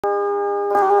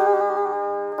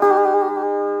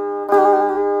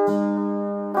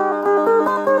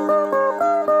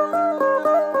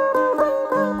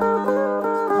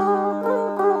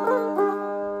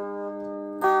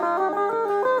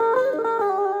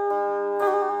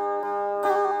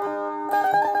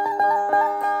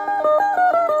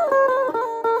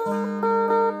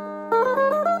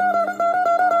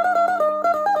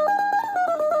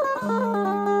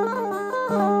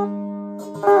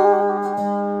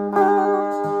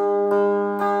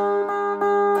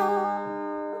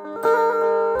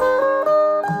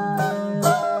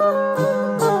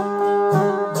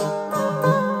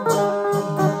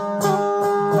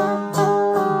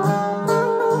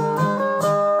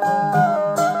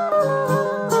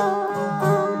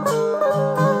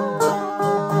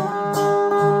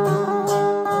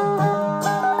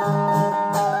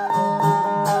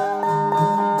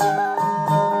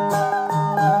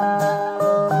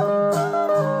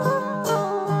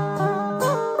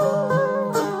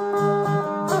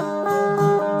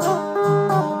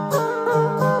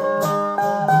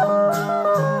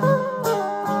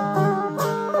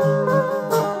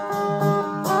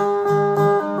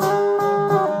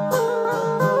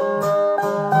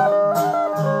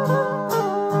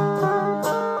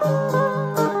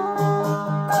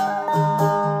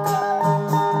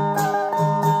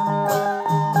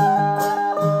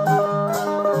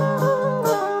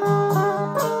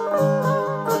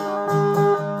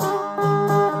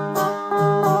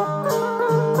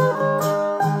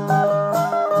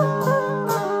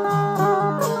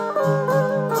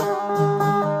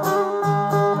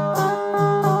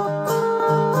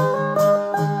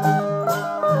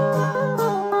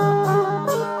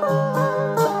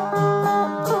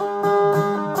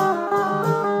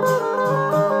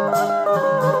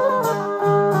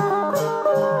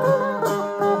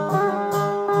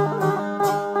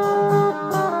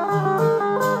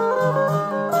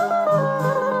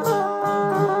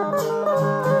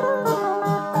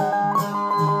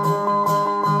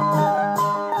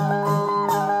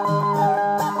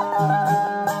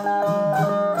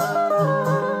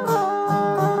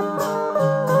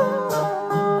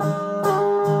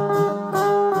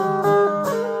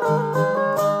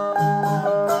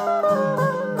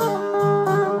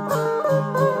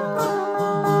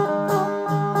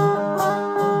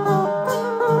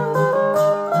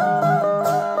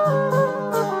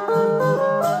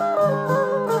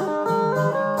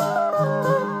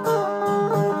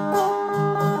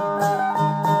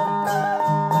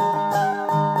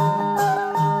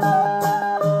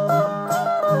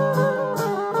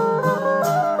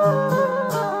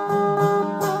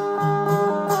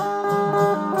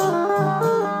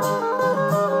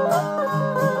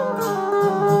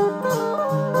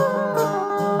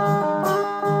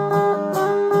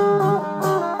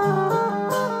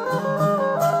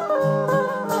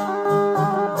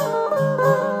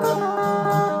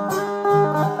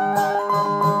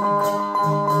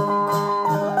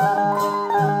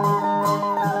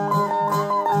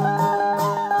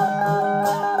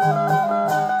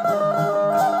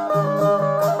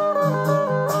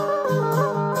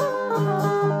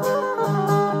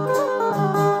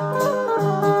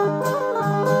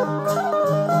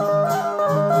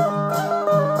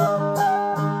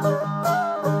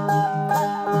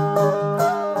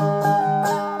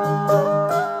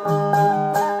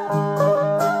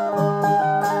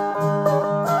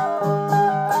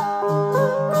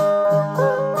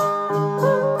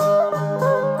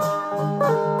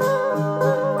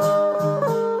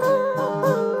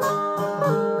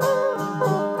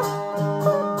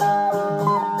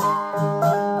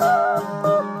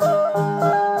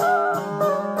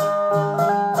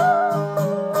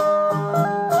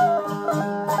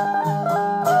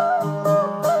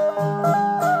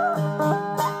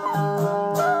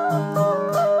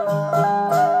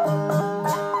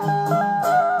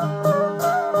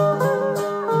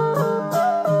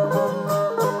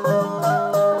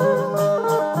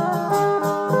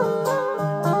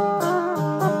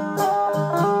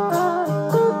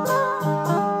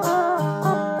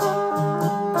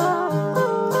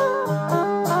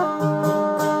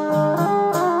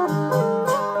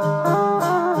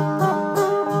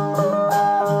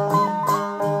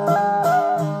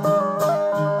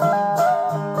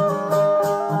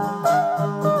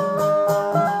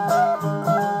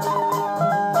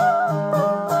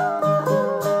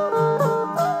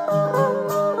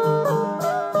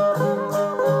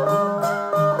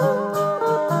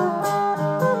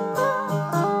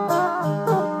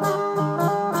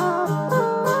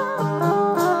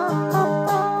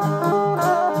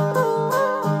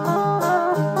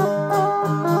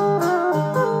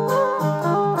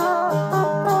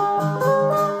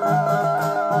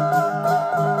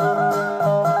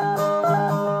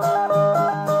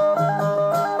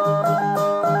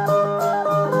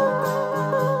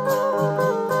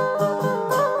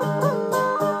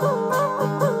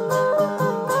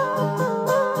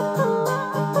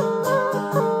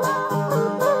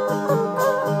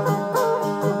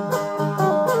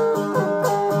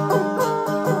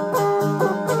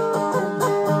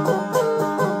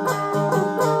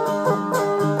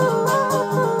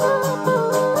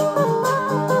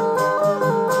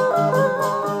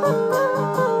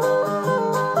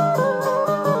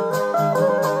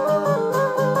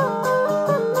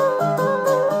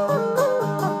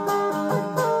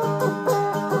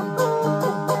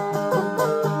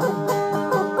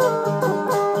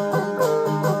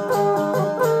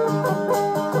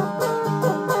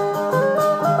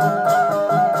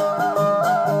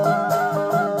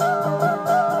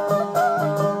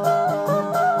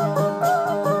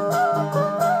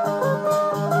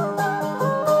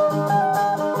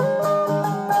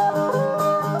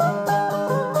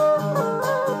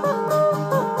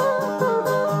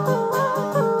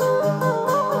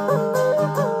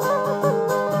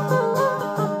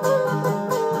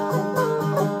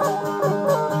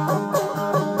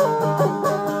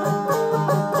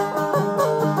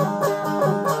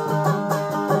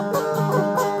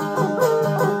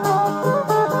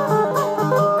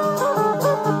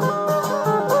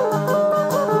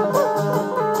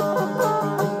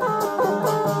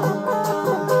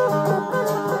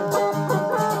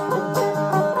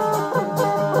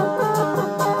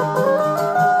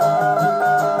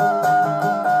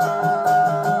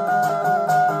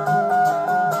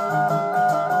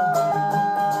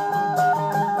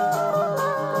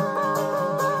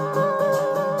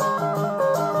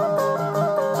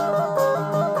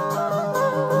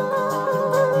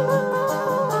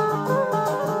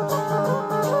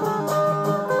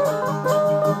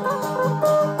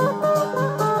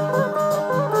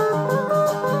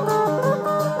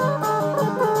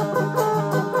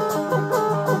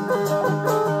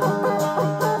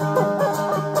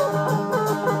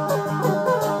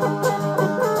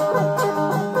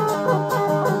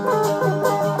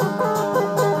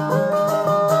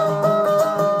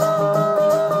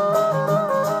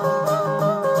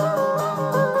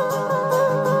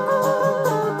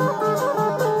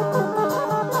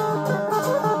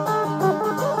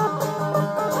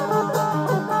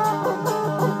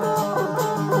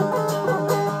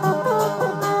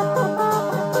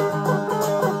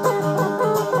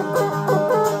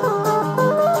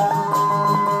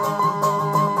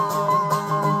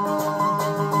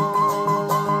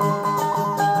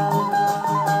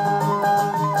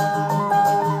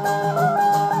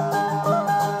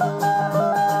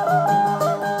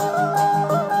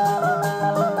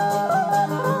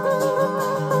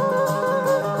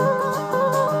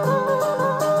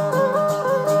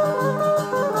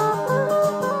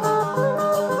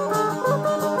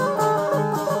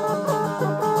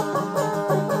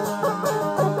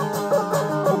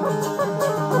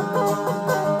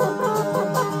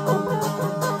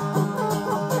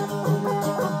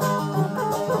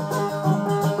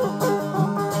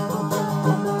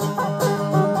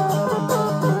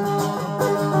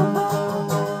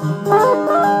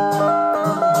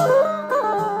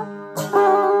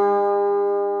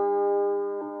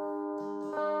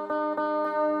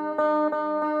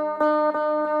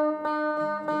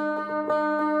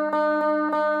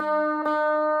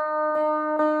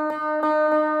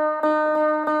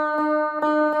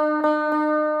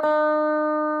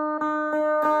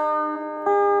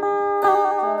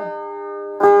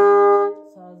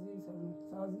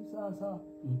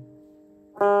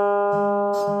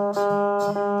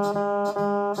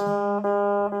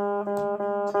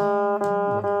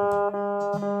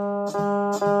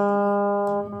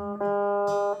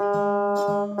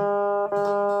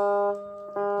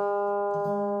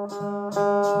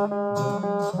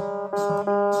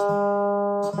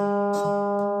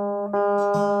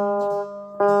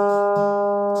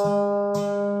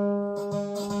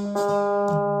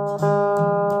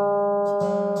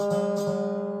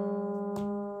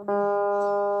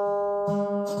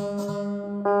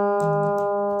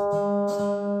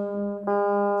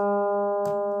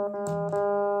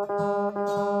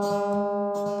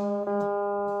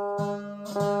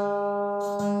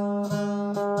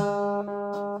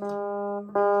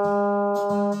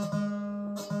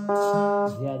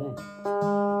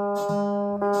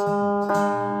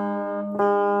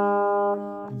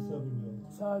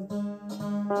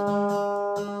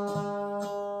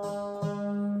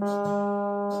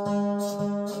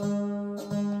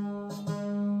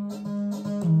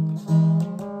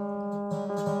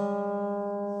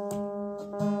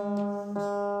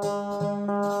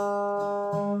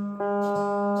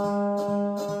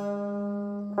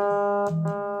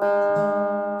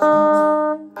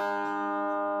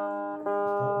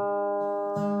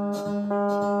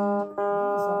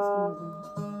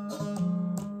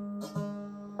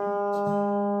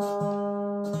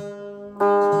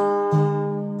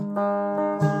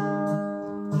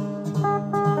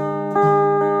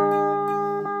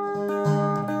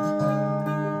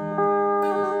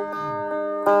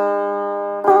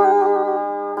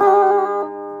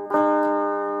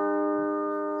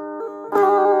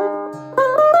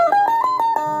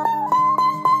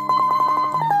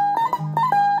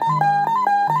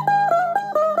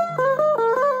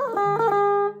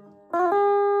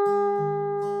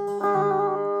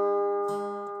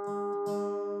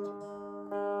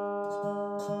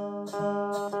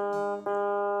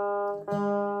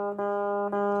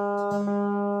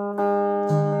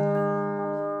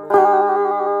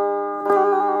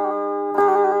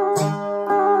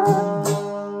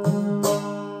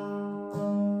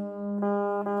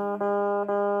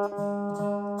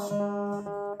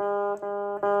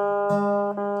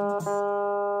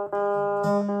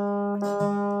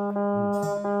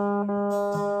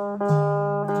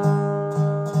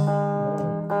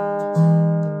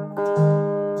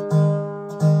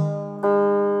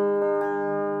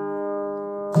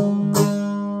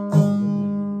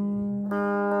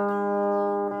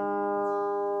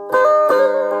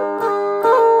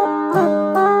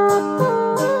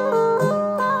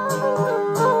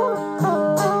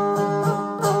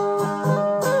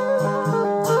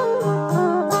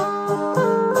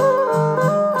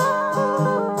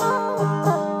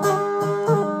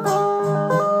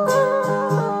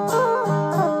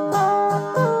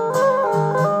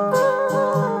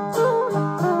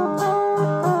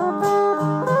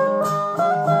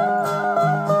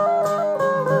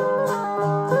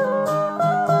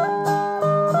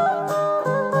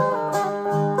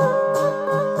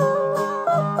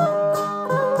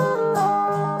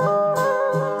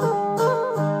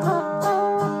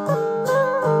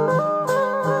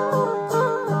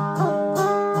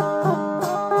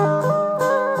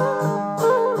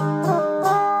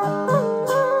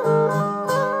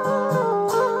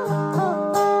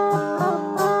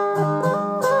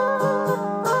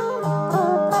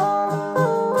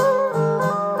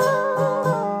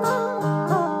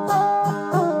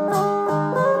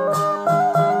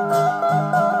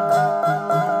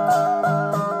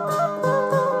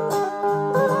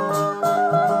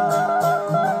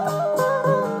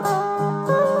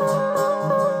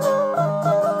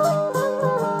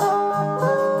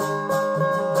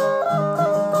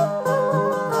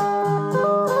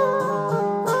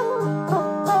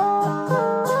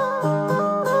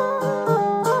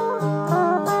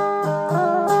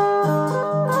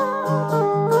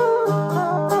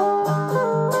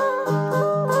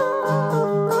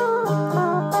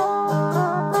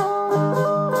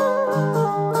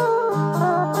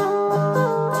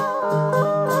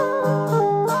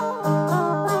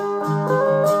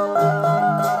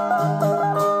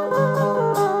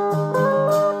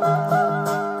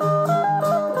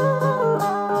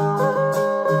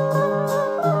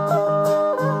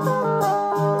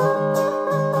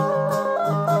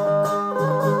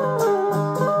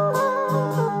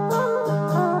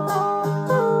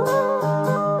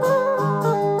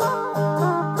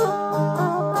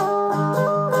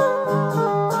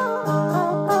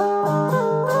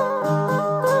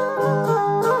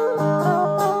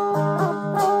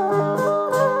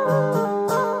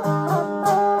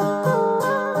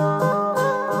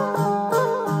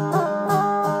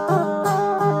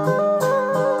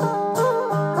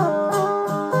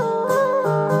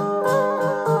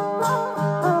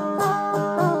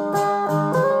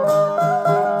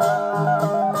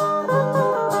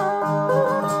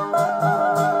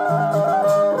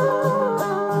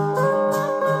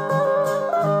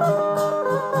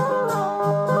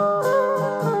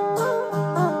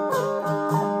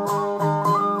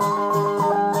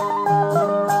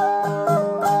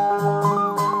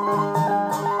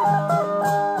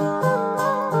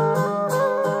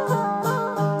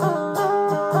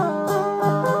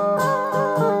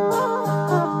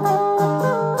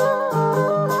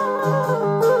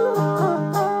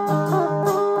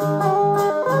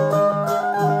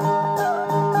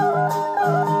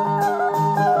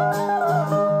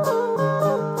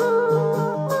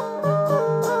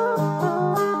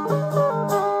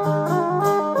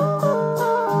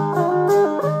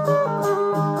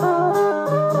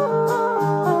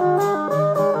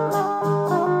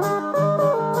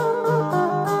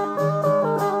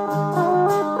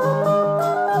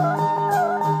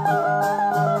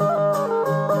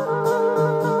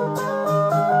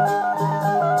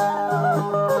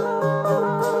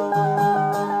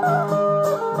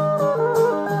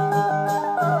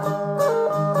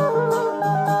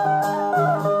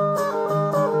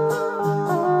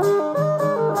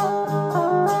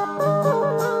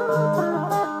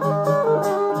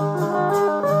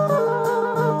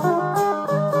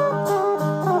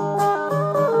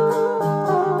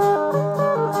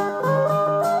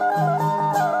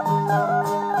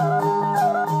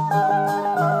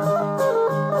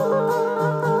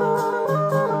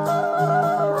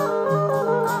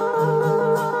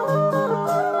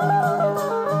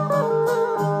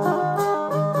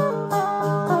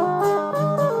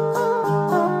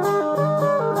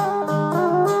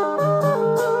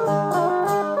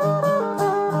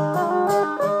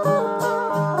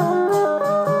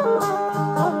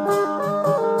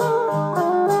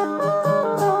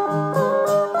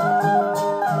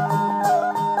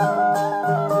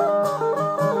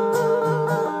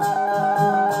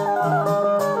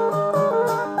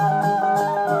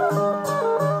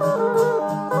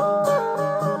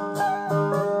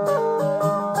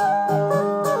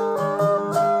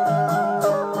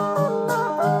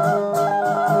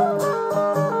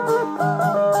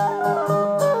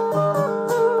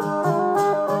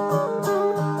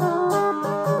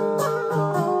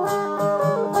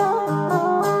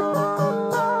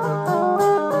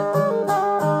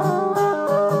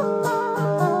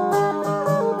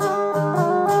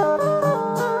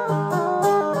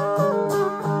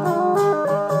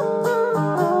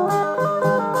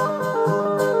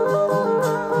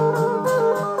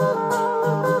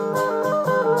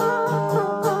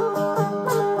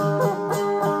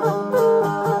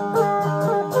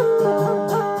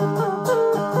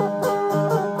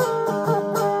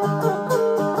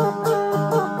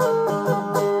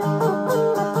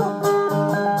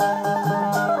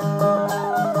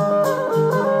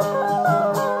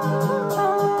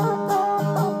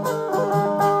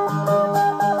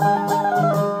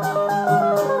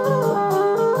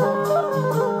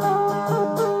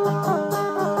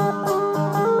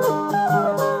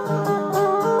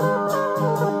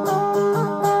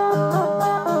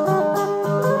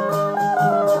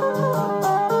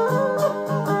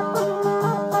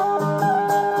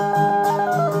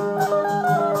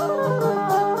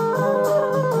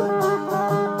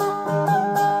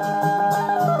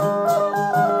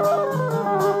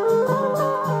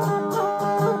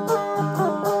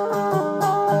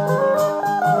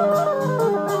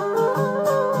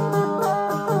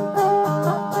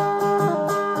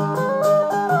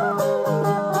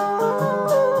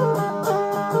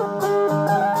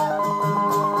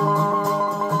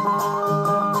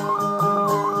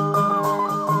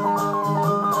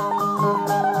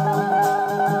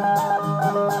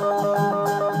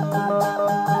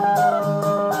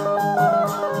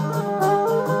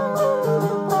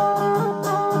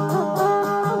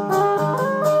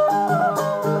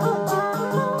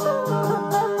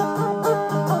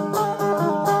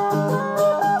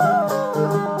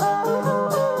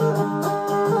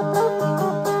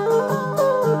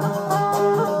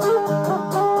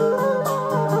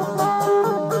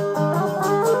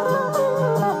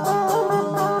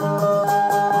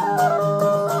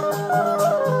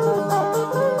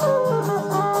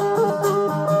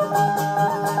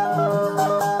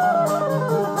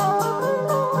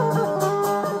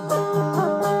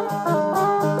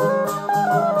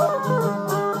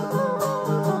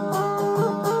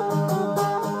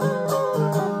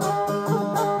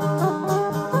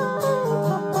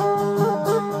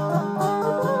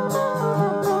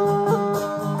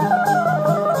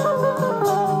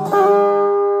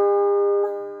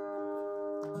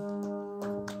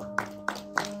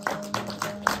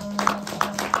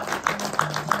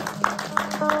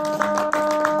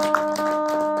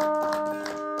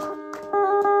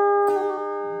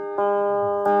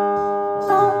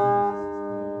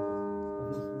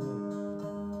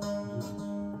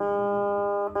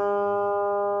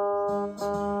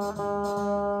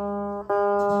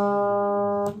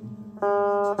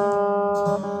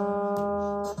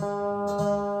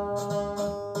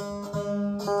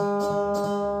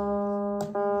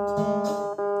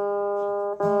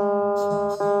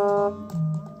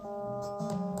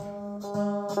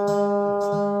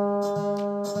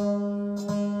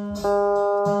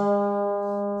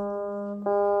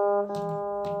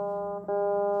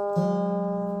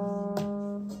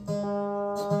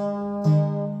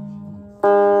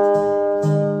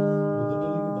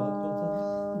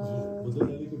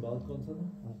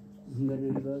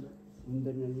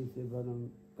उसके बाद हम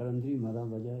करंदरी मारा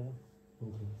बजाया।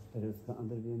 फिर उसका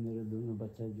अंदर भी मेरे दोनों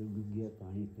बच्चा जो डूब गया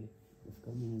पानी पे,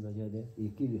 उसका मैंने बजा दिया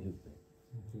एक ही लेवल पे।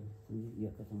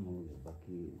 यह खत्म हो गया,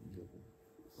 बाकी जो।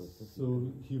 So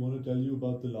he want to tell you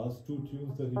about the last two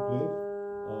tunes that he played.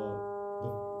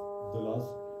 The last,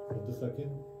 the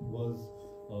second was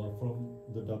from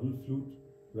the double flute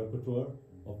repertoire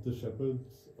of the shepherds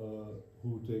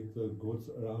who take the goats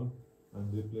around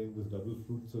and they're playing this double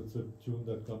flute. So it's a tune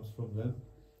that comes from them.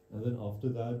 And then after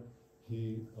that,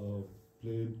 he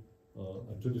played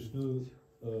a traditional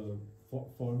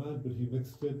format, but he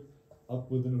mixed it up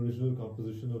with an original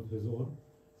composition of his own.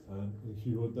 And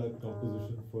he wrote that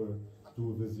composition for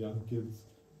two of his young kids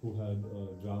who had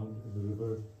drowned in the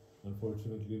river,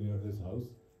 unfortunately near his house.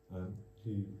 And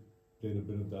he played a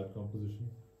bit of that composition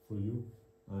for you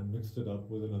and mixed it up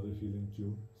with another healing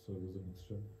tune. So it was a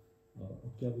mixture.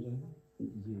 अब क्या बजाएंगे?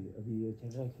 जी अभी ये चल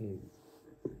रहा है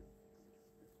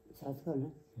साथ का ना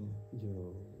जो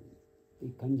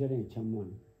एक खंजरें चम्मन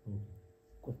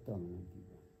कुत्ता मनाती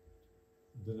है।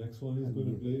 The next one he's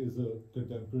going to play is a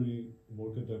contemporary,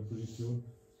 more contemporary tune,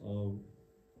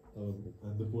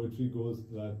 and the poetry goes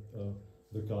that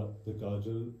the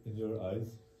kajal in your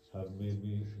eyes have made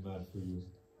me mad for you.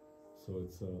 So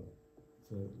it's a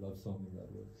love song in that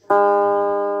way.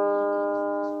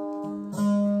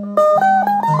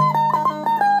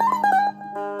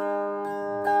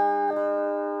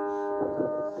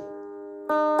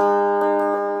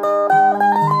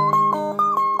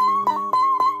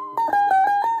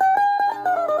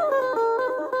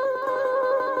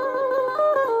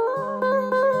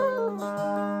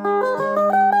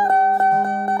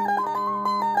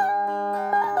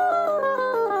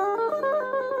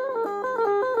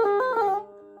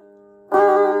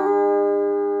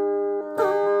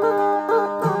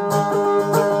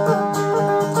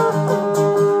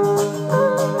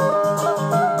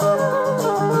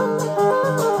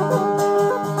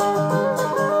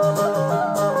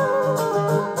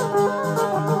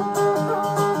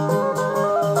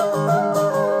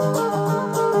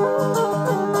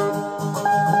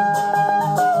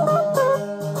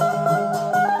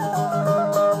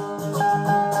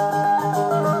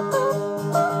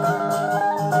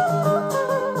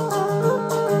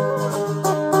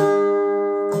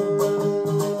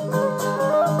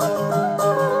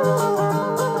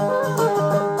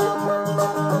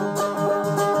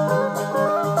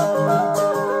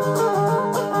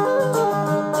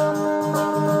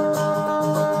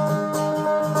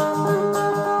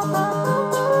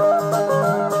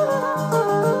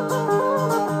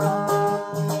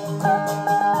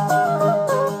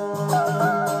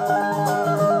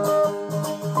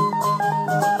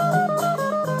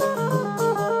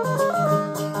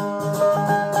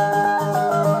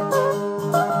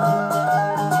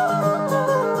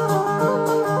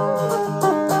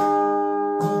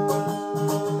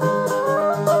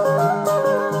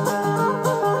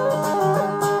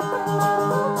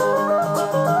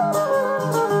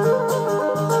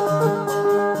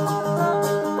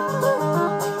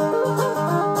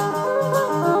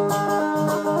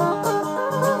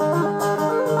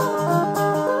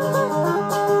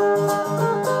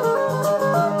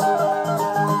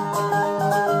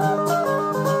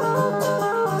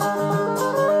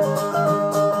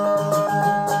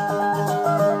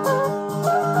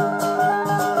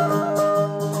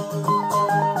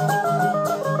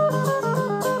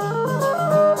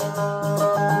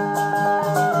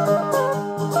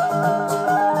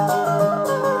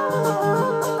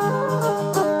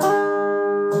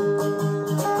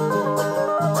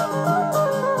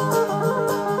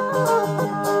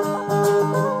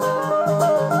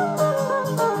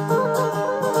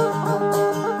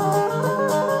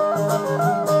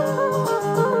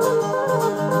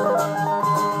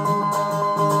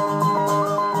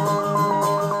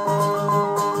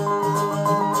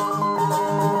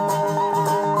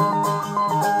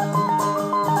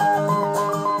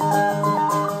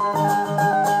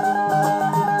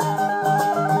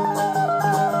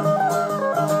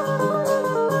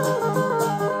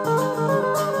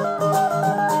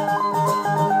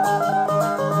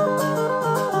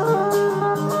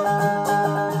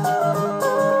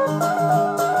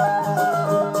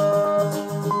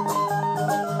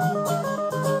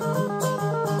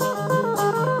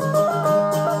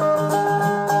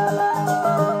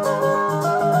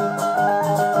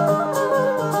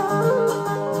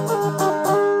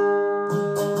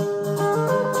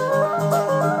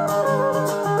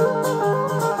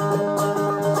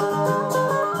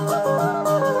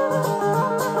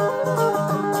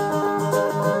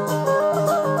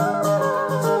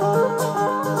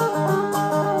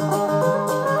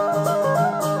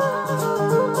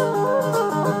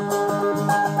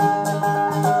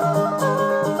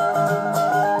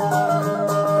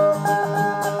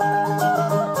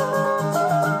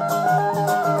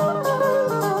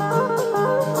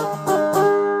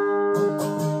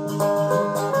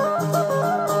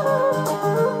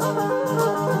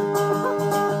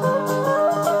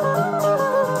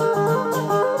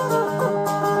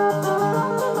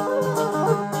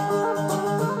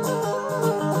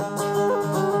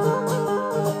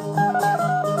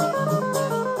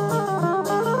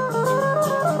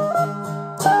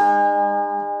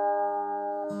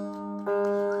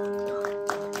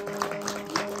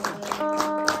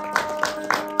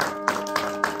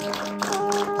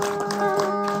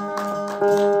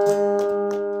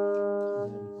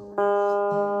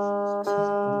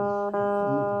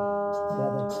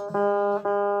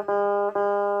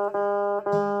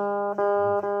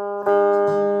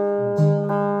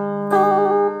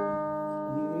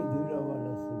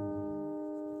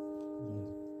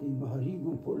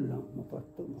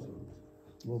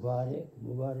 मुबारक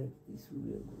मुबारक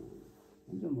इसलिए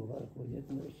जो मुबारक हो जाए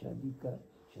तुम्हारी शादी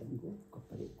को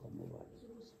कपड़े का मुबारक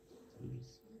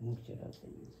मुँह चढ़ाते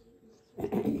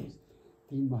हैं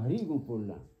तुम्हारी को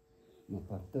बोलना मैं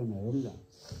पत्तो न रोला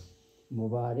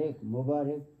मुबारक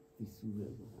मुबारक इसलिए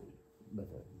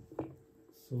बता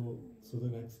So the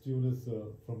next tune is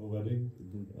from a wedding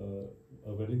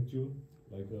tune,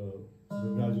 like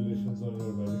congratulations on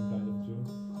your wedding kind of tune.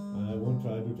 And I won't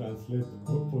try to translate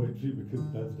poetry because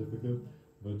that's difficult,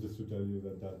 but just to tell you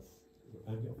that's.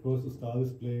 And of course, Ustad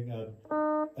is playing at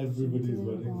everybody's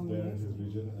weddings there in his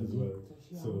region as well.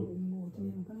 So.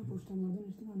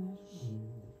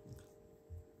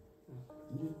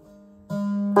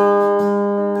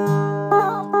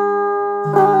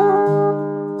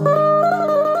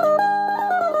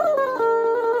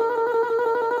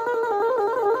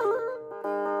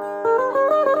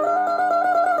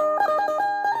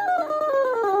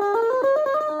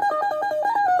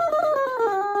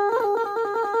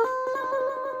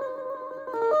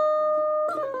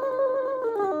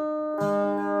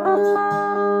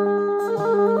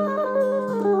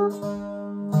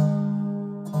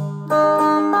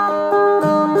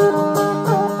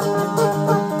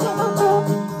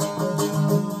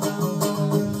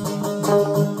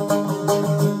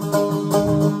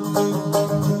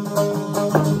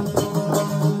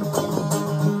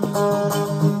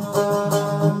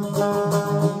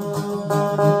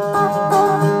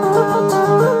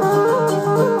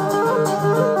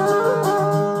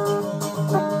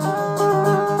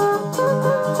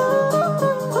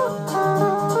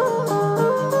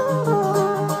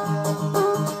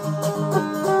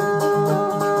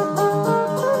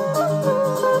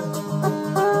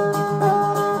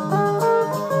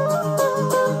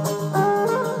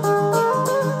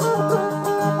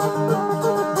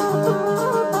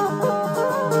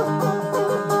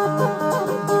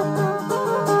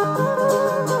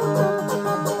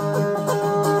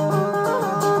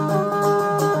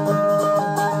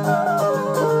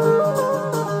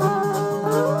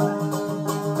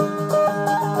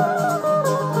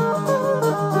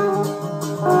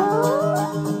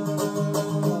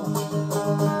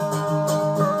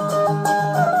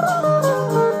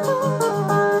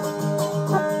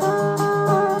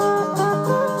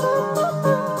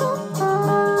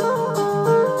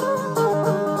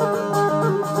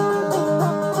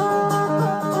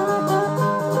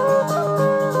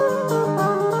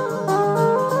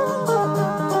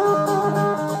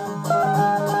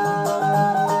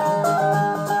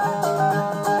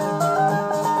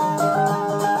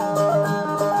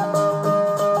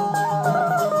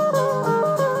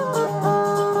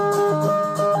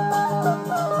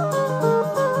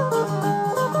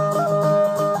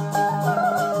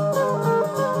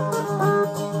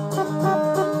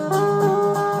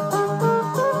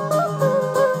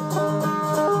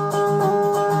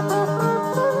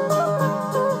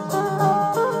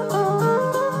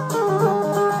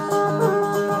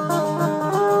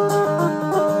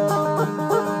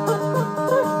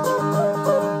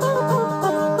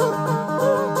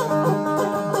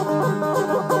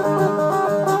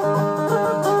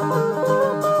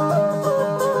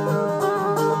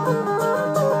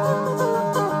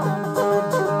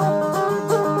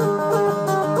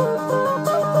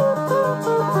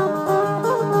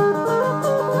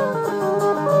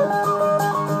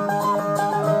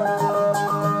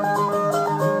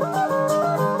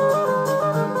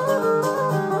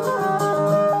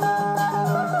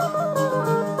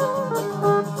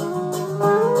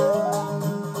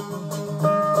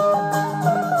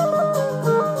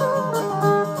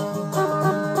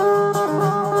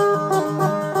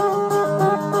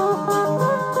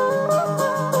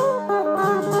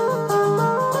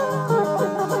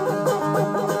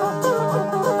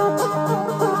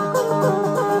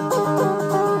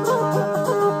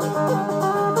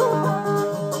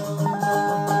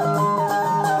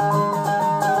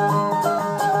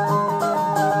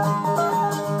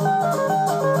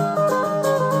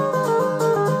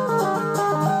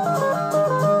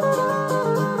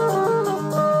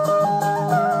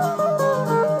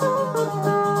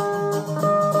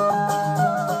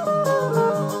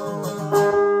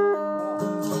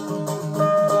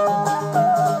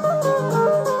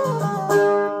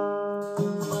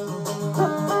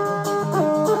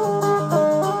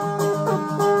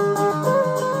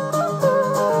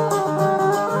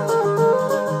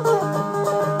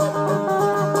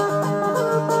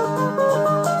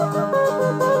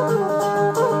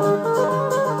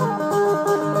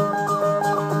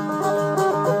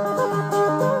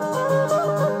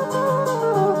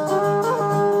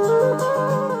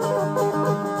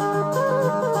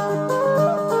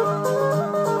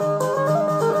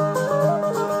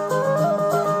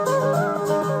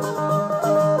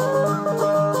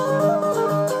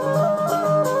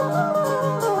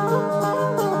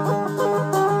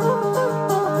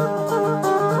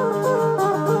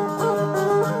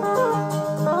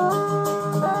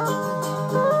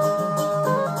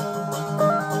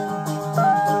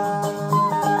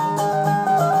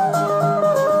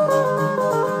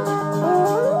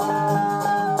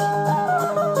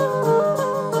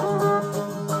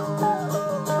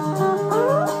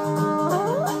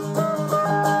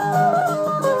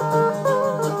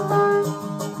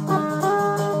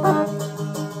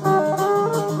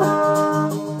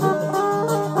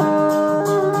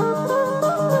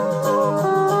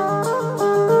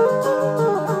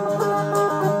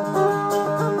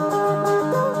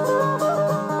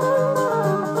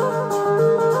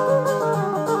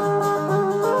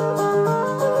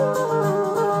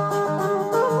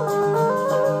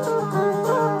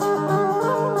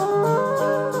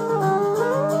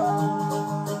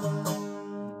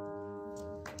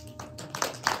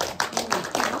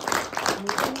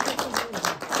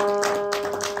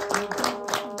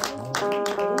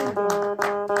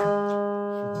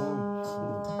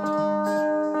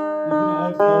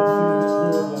 might not see him do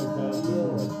it like that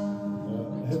before.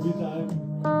 Every time he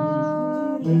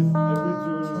plays every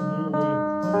tune in a new way,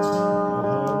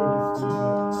 however he's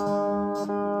feeling it.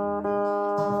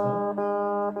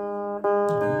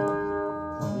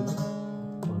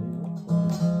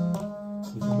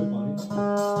 Doshambay pani.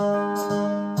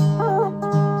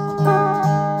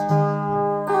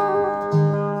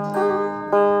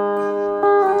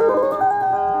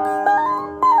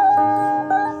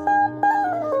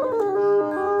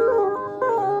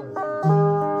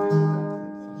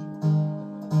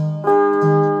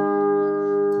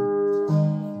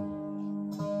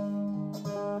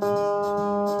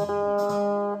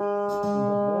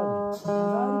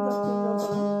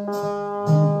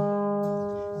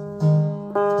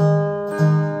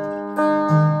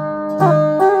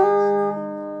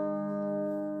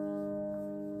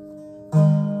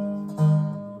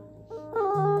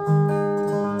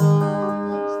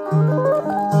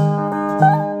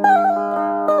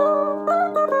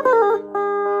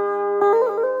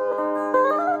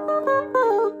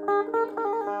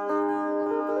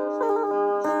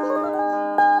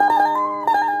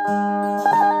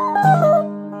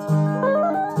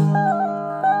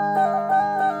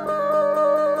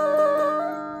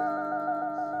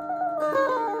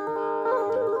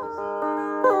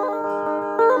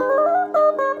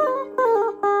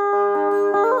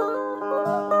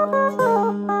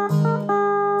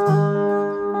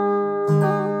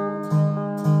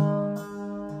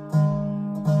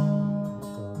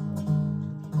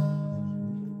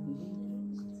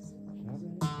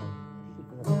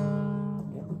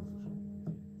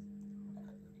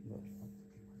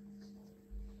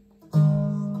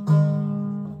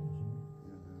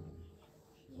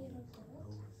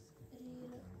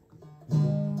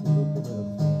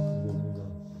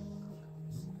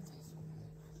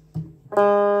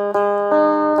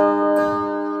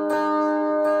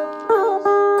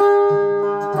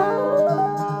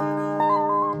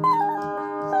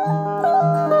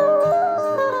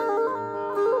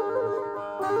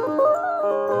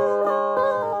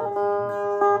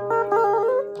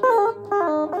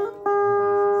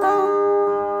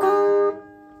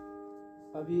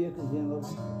 अभी एक जेमर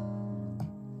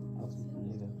आप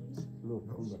सुनिएगा लोग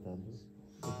को बता दो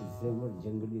एक जेमर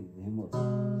जंगली जेमर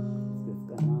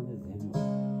इसका नाम है जेमर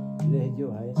ले जो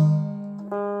है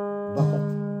बकत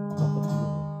बकत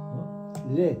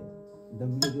ले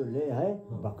डब्ल्यू जो ले है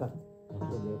बकत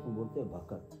तो ले को बोलते हैं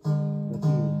बकत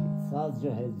बाकी साज जो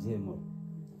है जेमर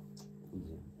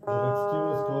The next tune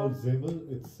is called Zemal.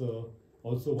 It's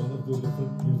also one of the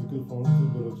different musical forms in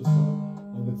Balochistan,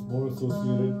 and it's more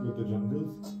associated with the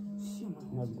jungles.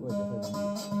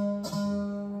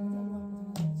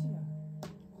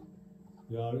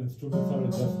 Yeah, our instruments are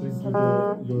adjusting to the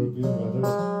European weather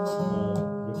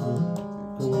between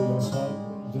cold and hot,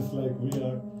 just like we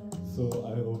are. So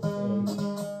I hope it's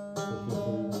okay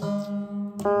for you.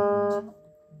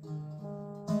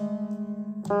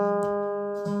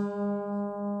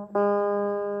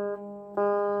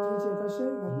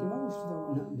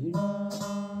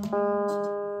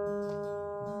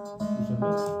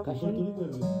 Kishan नहीं कर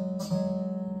रहे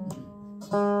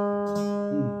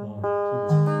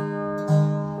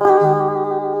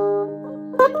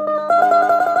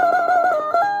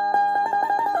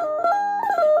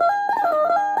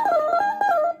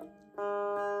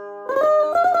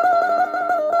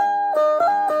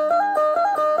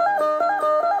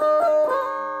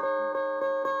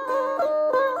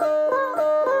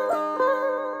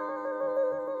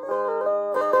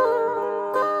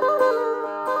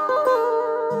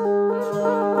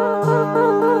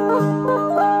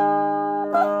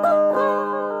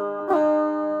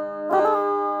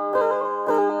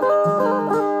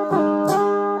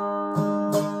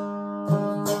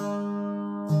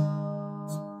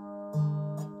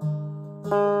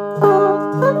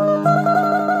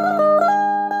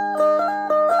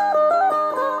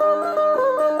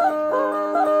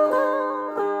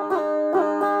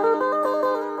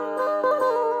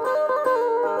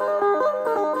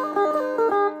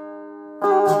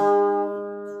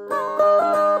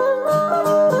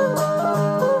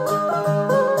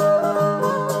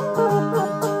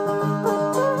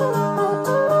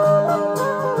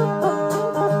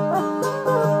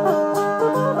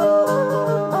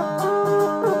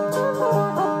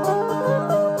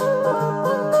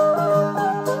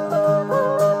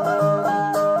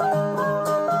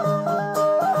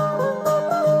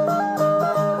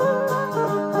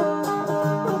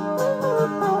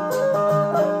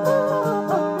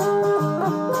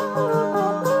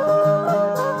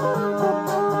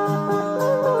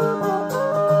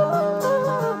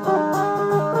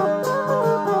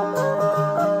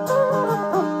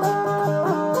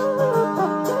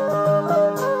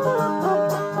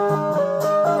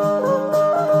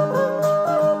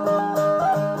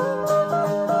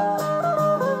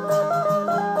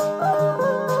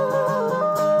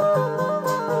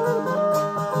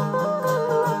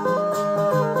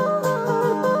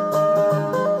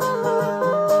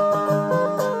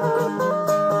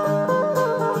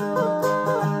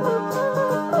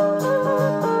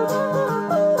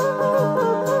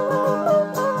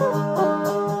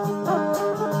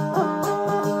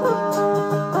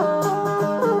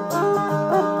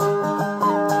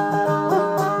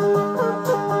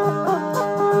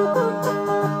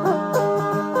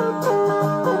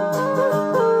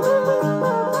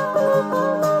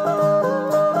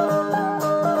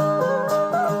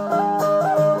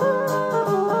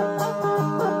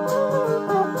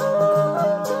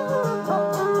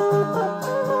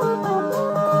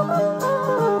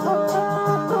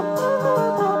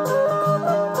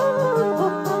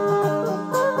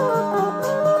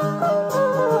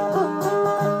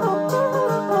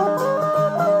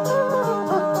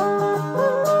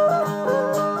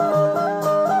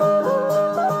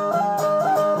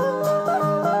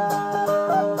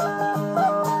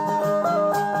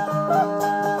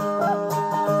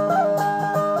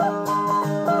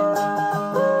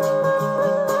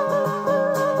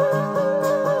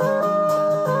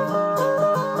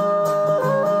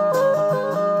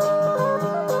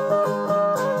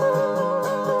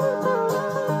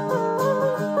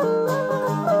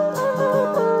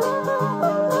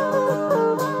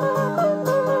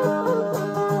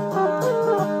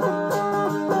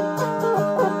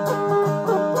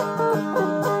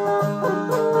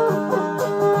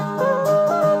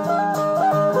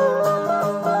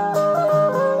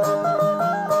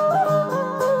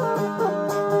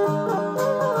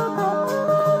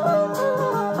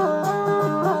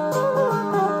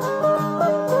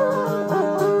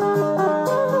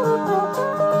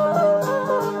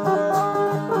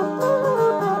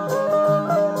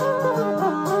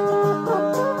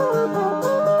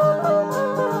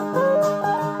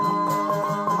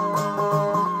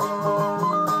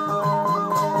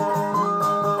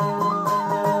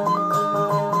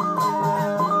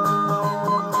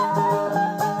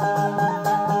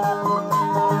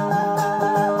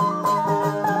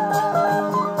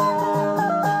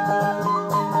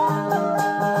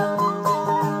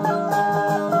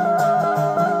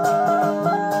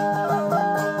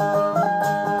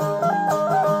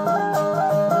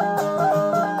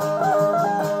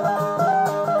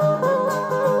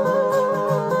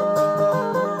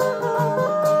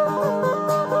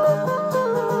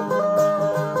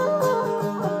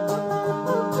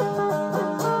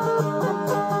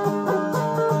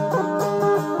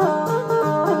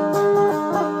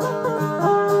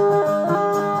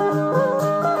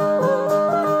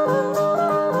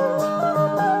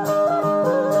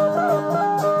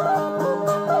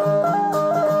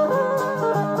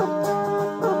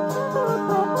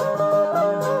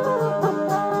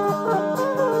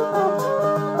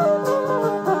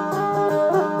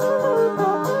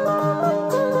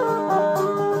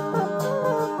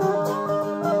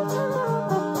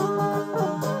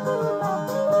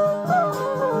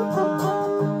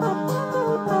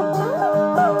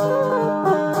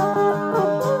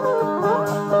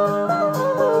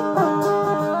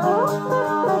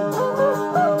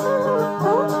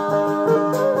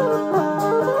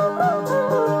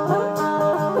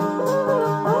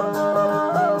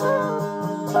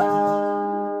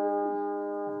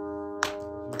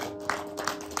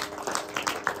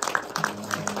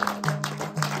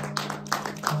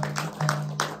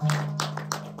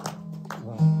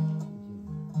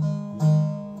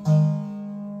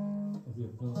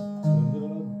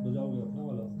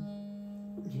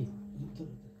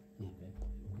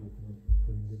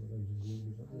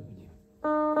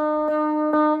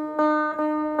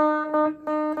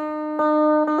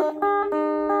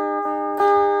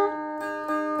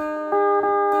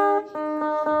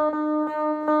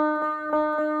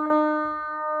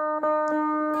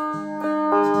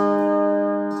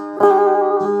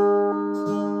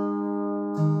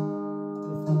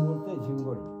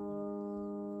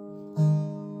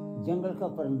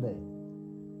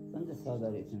समझे सादा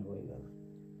रेचन होएगा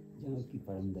जंगल की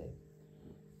परंदा है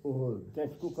और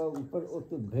दर्शकों का ऊपर और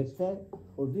तो भेजता है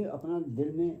और भी अपना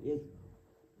दिल में एक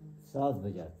साज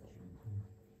बजाता है।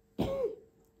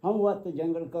 हम हुआ तो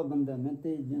जंगल का बंदा, मैं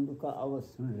तो जंगल का आवाज़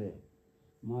सुन रहे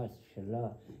माशाल्लाह।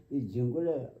 ये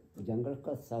जंगल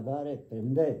का सादार है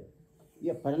परिंदा है,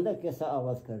 ये परिंदा कैसा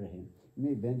आवाज़ कर रहे हैं।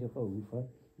 मैं बैंजो का ऊपर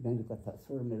बैंजो का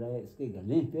सुर मिलाया इसके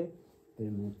गले पे, फिर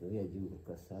मैं तो यह जंगल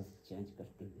का साज चेंज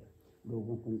करके दिया,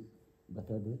 लोगों को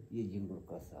बता दो ये जंगल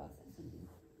का साज है, समझे।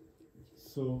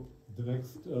 So the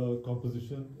next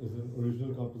composition is an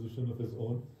original composition of his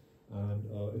own, and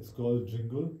it's called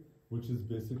Jingle, which is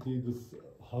basically this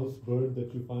house bird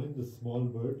that you find, this small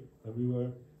bird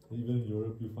everywhere. Even in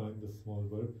Europe, you find this small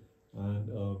bird. And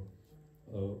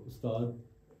Ustad,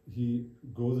 he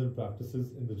goes and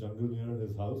practices in the jungle near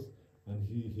his house, and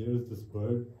he hears this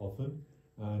bird often.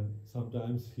 And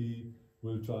sometimes he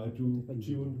will try to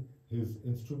tune his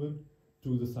instrument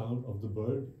to the sound of the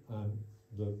bird and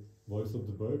the voice of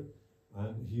the bird,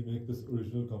 and he make this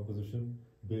original composition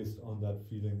based on that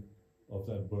feeling of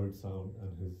that bird sound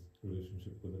and his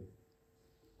relationship with it.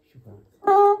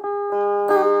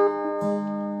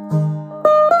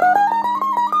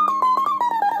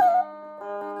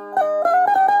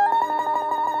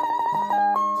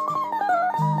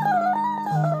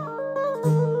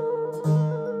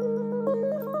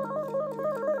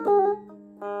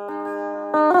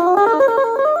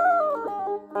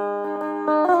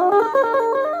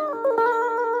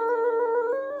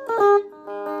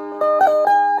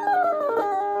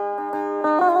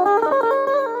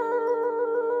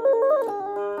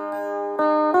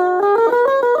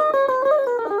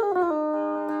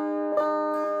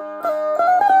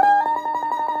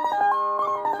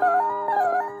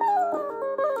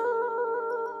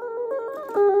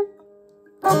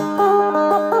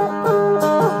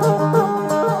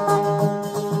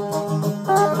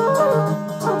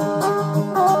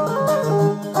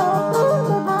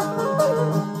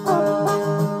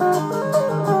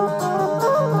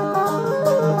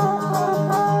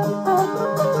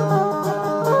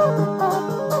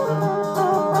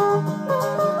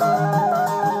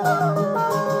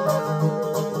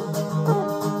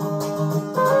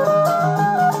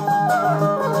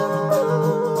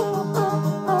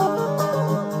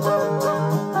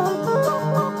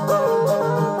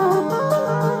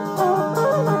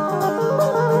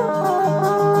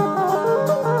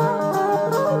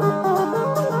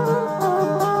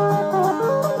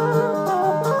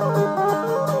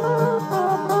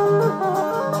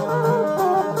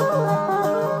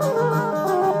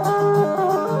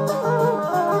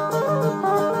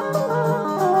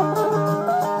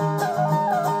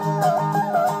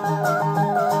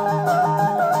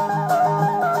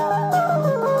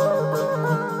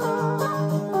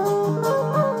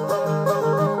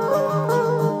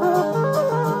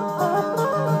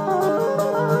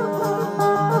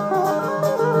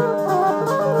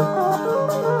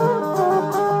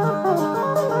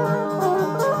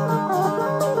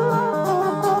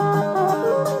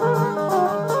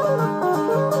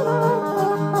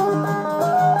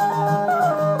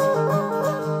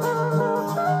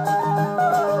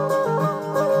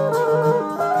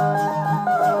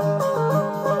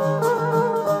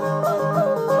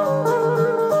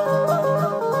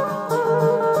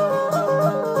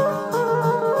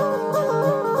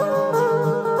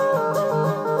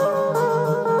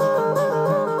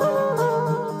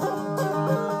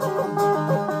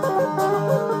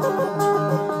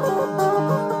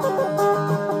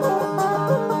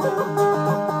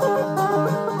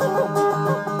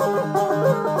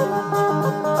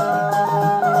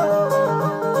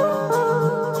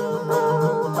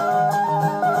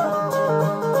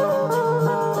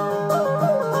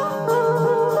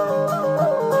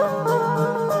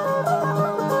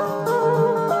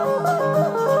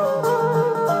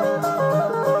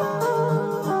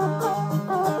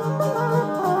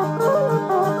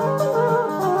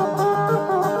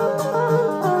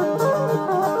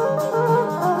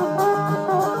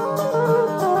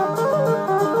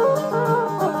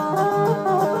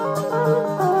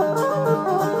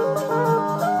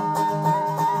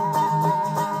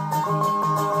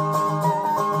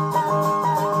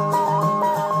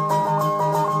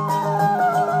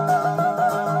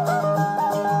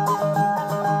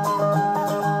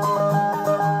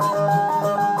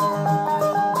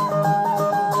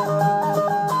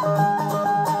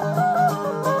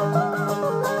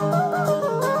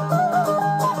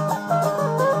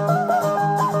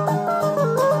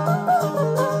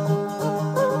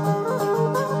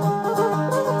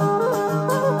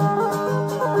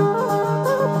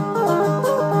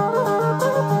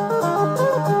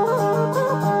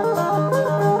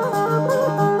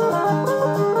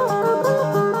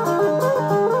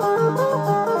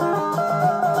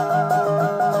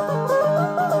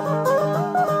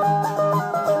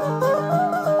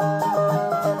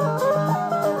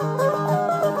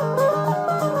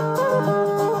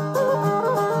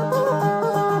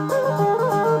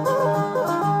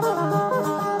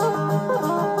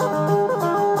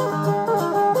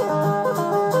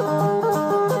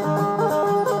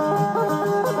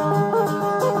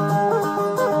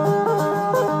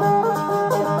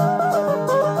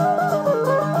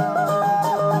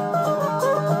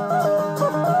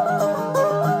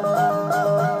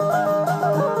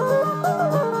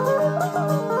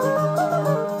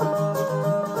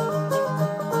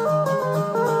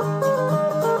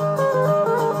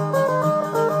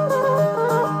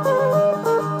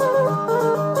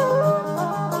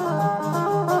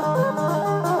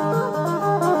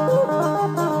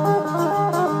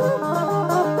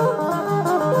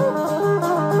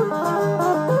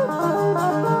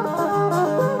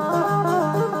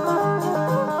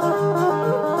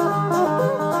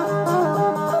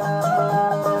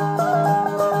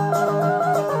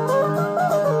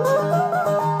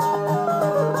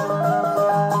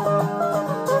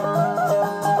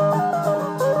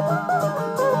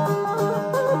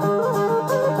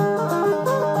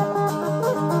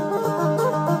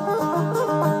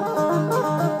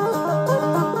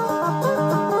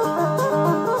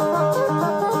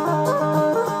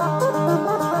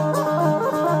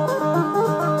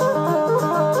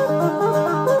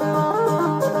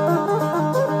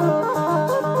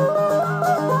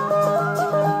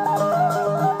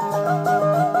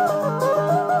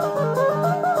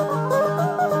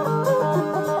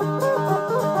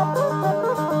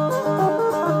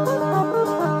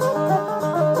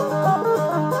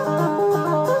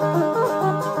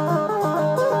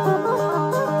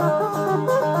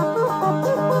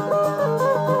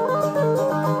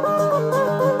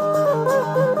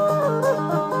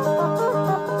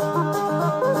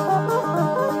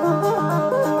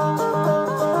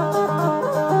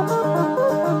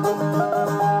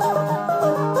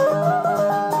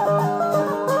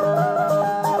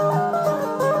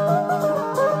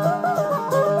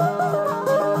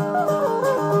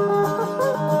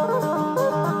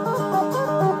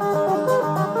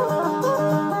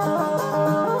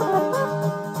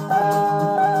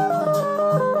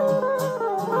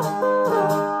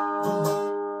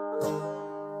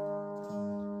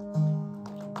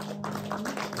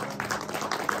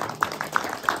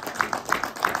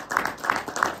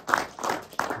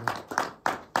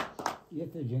 ये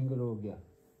तो जंगल हो गया।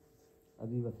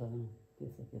 अभी बता रहा हूँ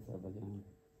कैसा कैसा बजाना।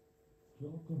 जो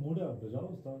मूड है आप बजाओ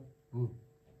उस्ताद। हाँ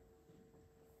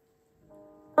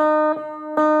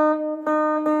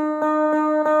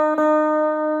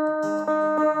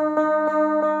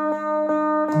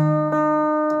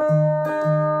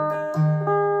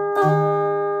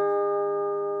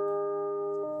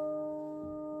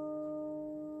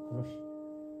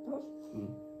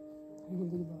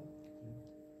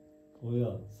Oh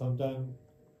yeah, some time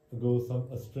ago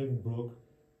a string broke,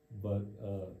 but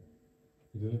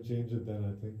he didn't change it then.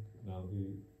 I think now he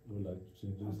would like to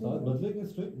change it. Star बदलेंगे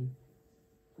string?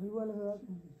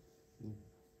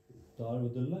 Star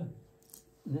बदलना है?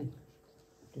 नहीं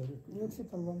एक से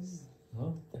परवाह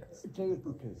हाँ?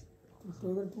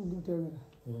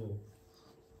 Oh,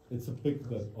 it's a pick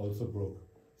that also broke,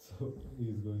 so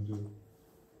he's going to.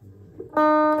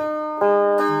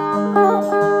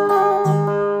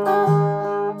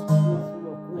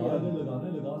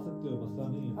 लगा सकते हो, मसला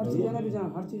नहीं है। हर चीज़ आने भी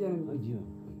जान, हर चीज़ आने भी जी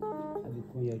अभी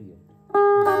कोई आ रही है।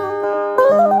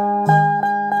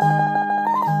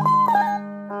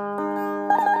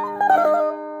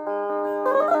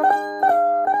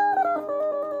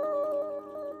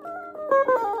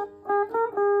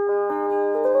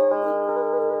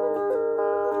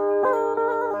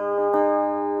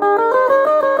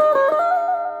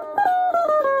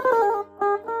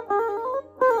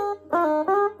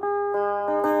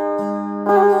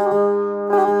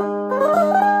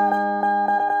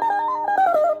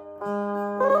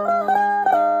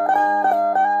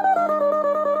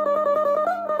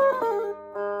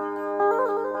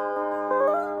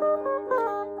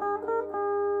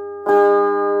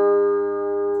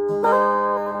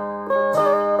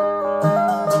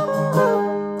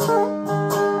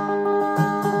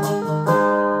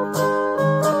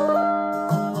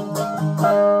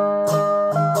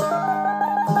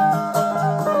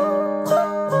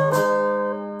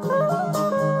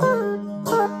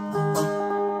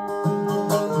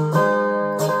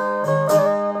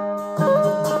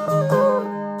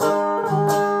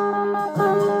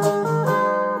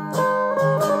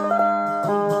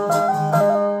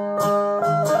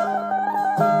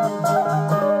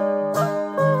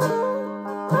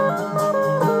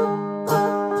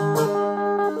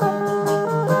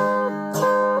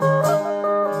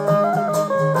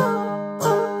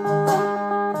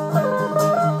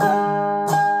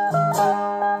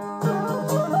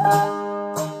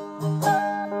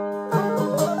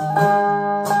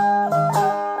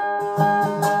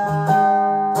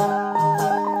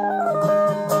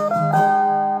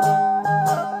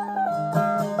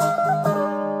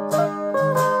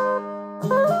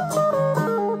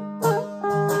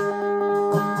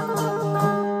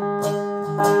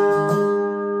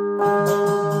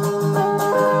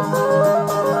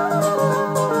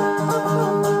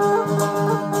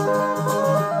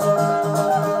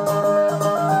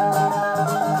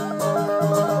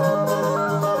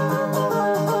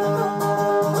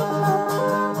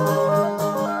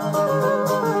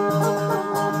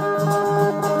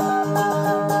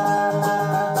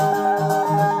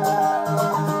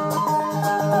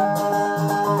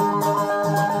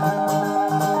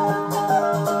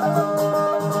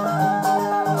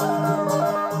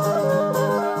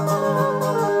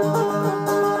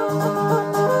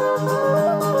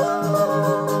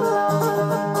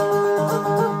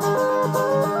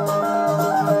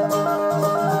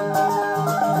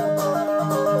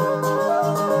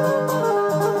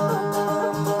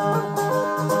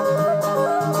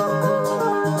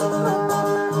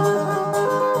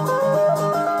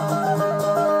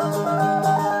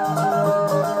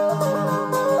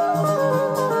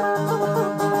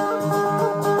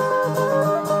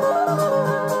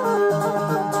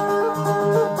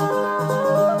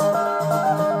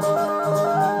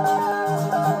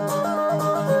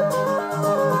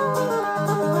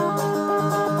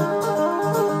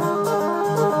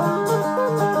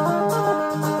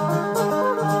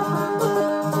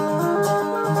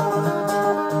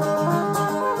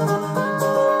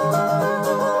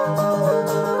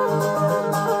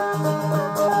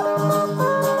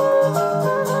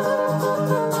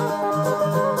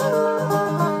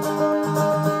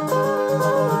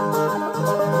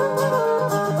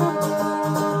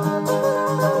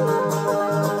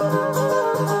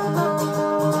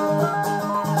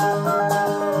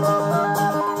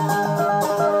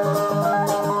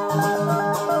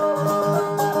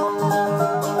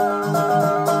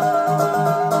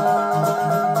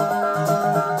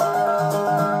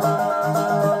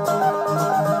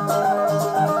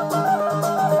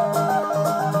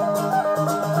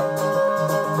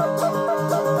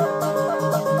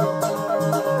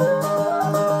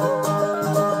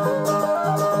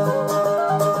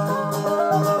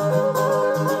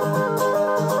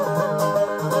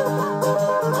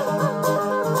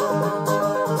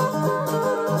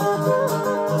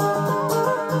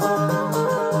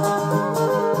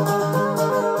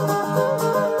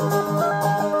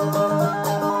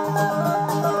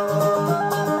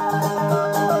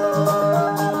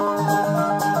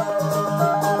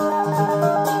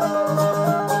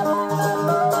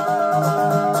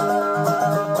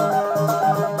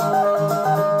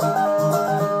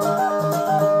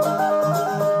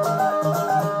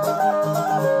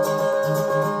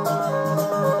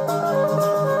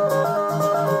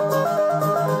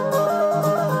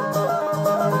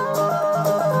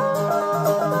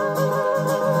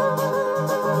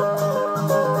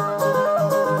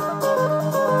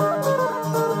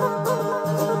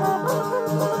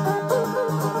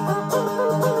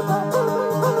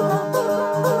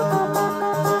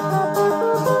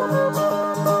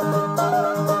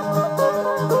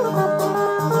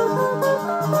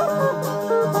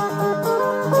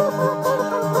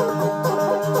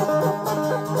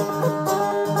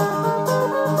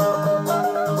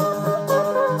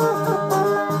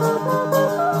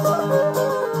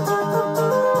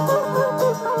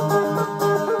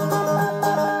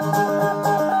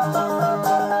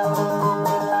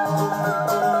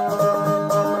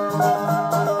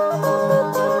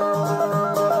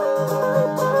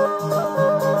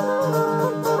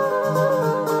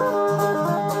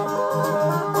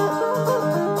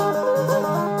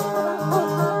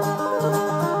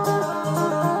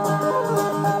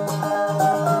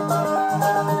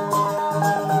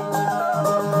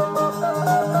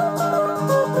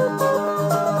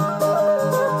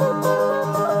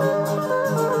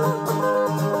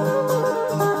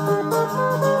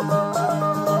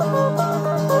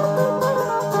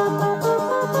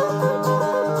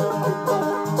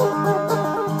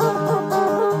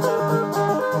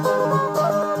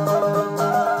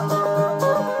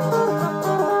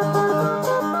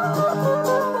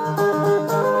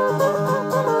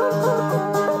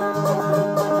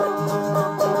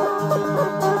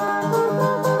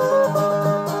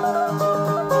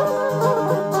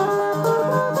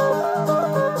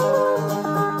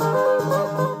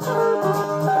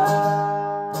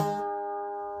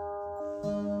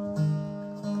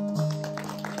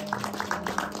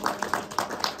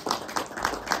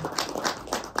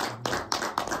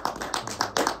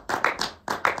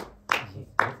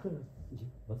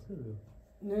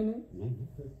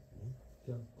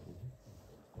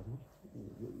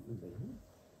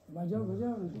 बजाओ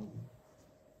बजाओ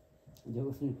जब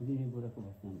उसने खुद ही नहीं बोला तो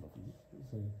बस नाम पकड़ी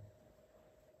सही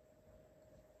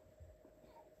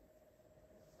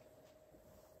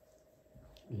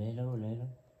ले लो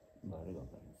बारे का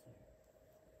कर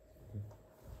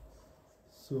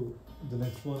So the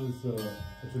next one is a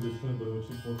traditional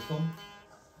Balochi folk song.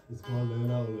 It's called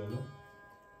Layla or Layla.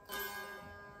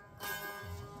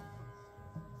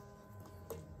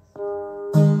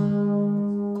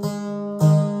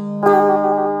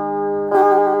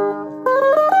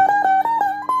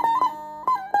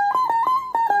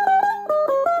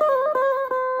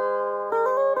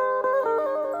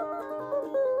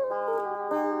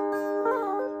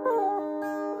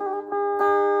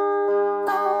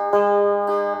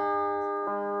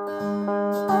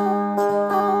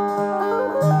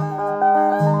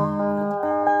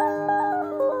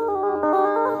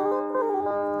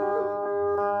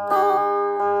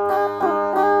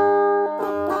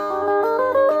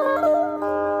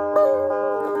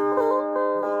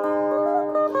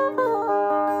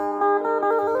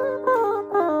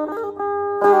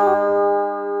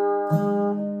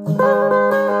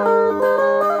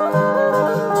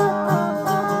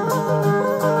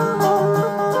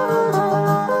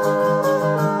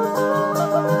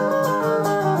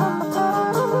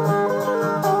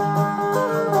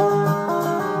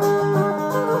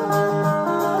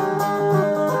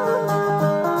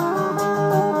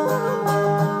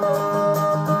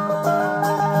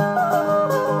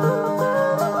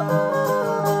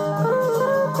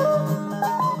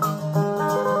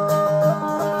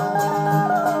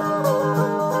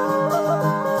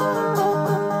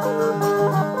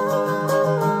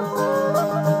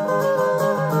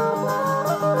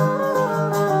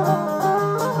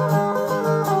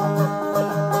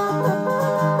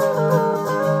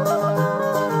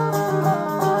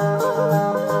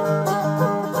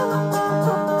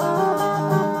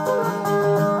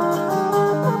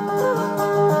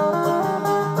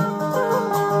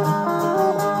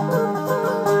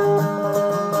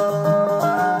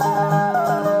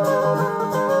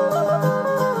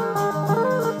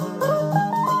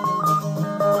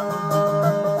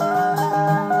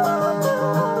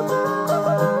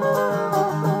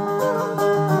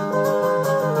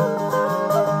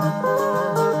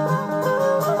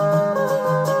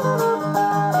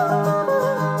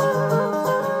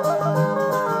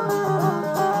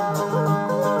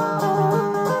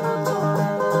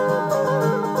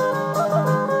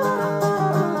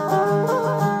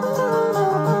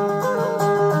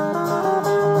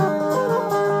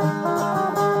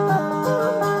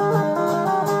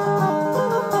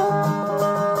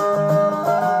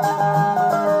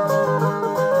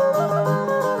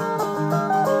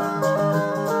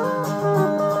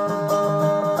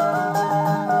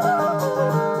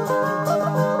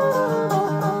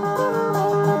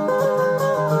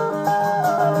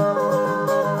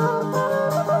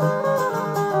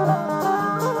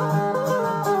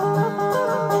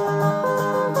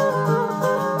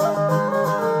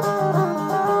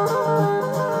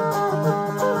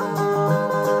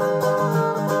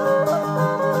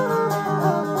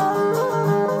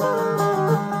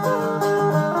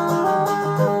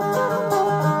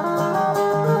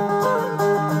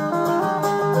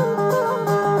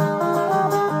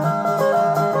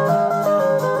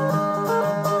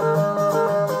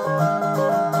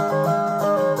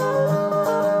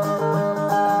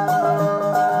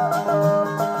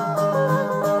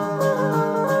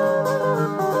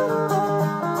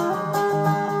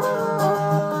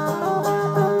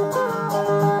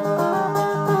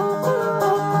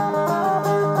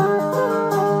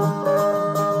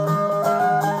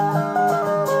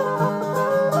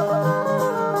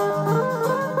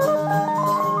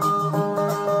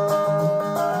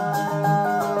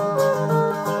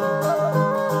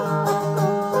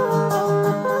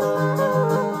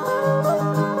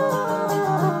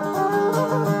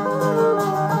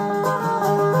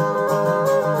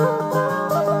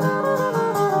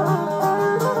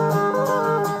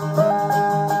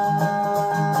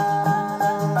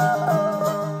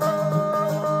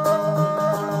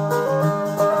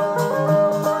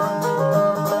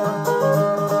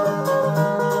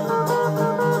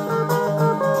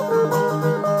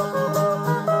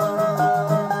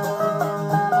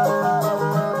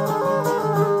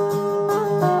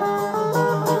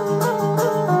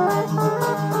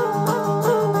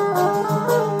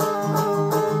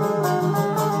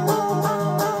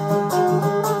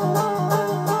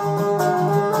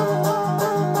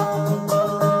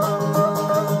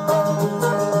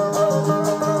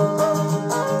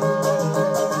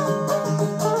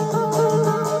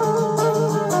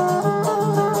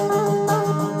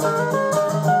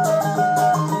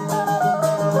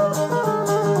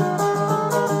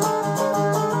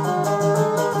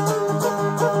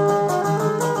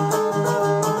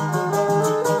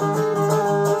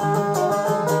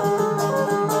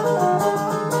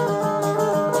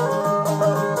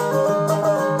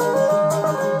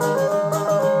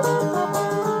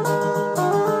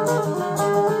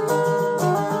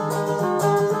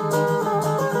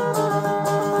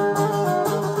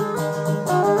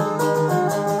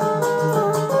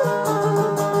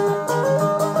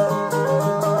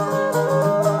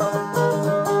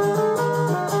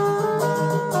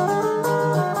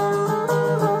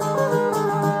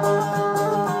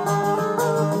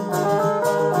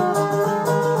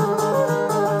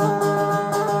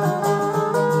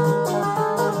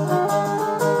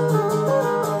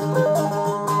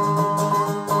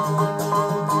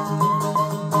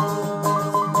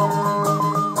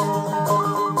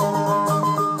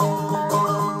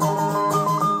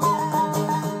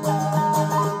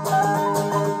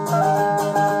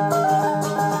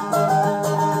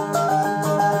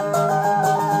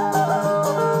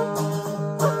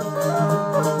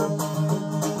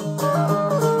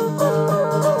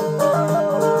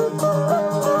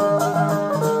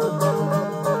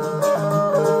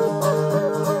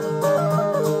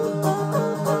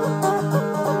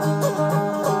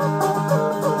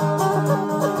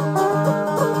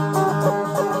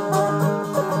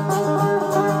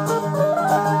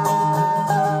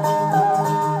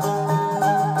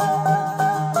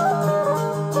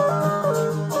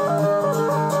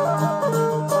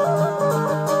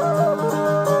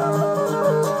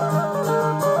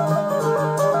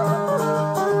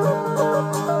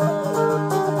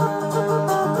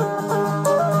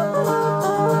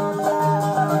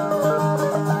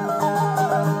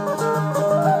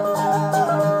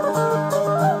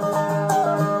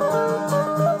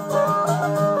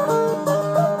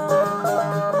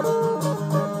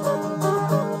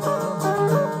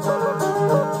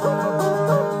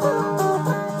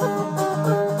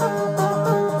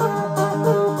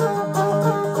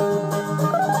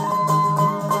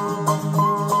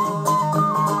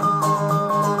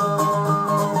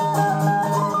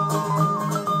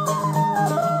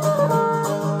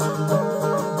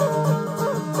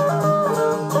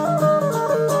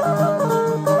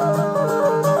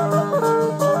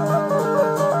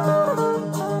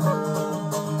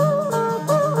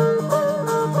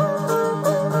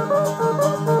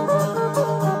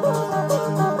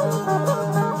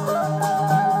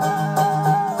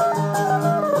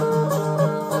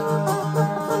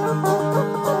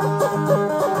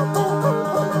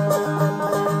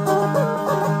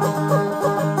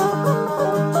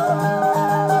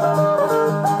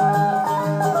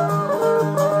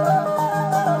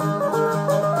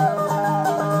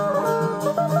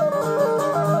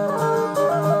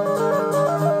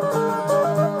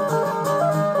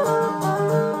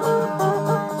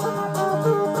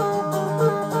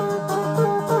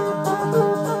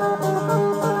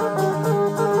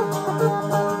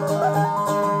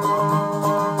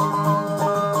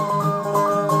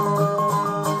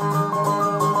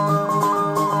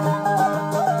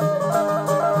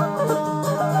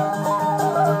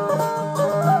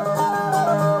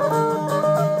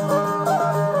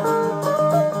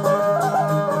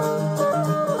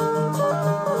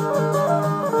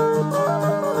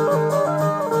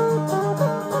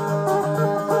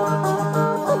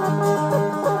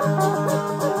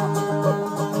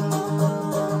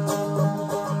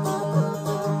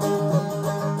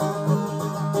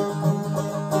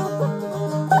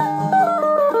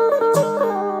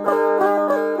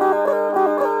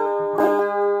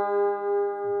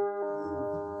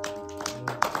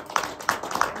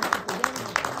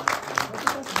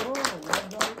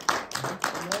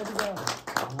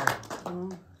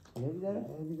 ये भी दे रहा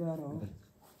ये भी जा रहा हूँ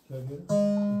क्या कह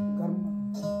गर्म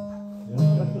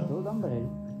रहे? दो नंबर है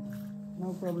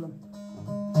नो प्रॉब्लम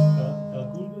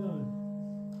काकूल पे जाना है?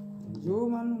 जो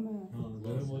मालूम है हाँ,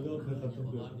 गर्म हो जाओ फिर खत्म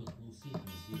कर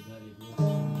दो।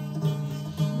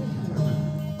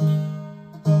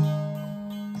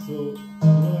 So, you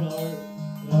know,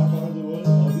 in our part of the world,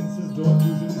 audiences don't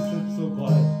usually sit so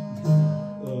quiet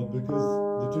because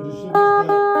the tradition is that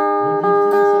when you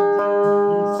feel something,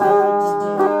 you say it with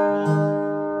your mouth,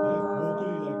 like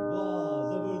vocally, like "Wow,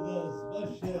 Zabardast,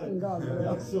 Bakhsh."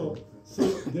 Like so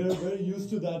they're very used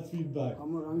to that feedback.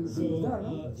 So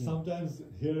sometimes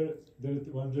here they're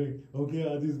wondering, okay,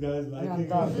 are these guys liking it?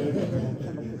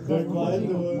 They're quiet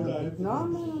the whole time. não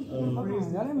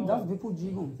यार हम 10 बिपू जी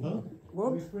हूँ Huh? वो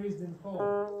We freezed in cold.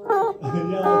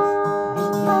 Yeah,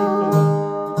 it's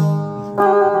different.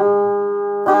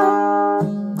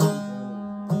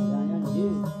 जी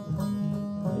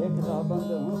एक राबंद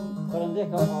हूँ परिंदे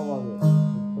का आवाज है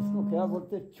उसको क्या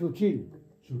बोलते चुटिल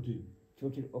Chuti.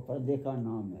 चुटिल और परिंदे का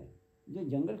नाम है ये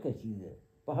जंगल का चीज़ है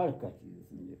पहाड़ का चीज़ है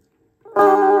समझे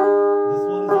This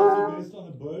one is also based on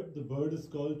a bird. The bird is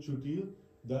called chutil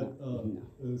that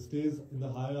stays in the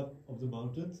high up of the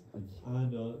mountains,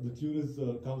 and the tune is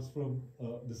comes from.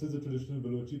 This is a traditional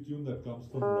Balochi tune that comes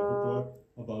from repertoire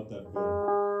about that bird.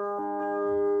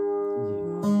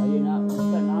 जी ये नाम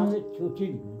उसका नाम है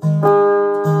चुटिल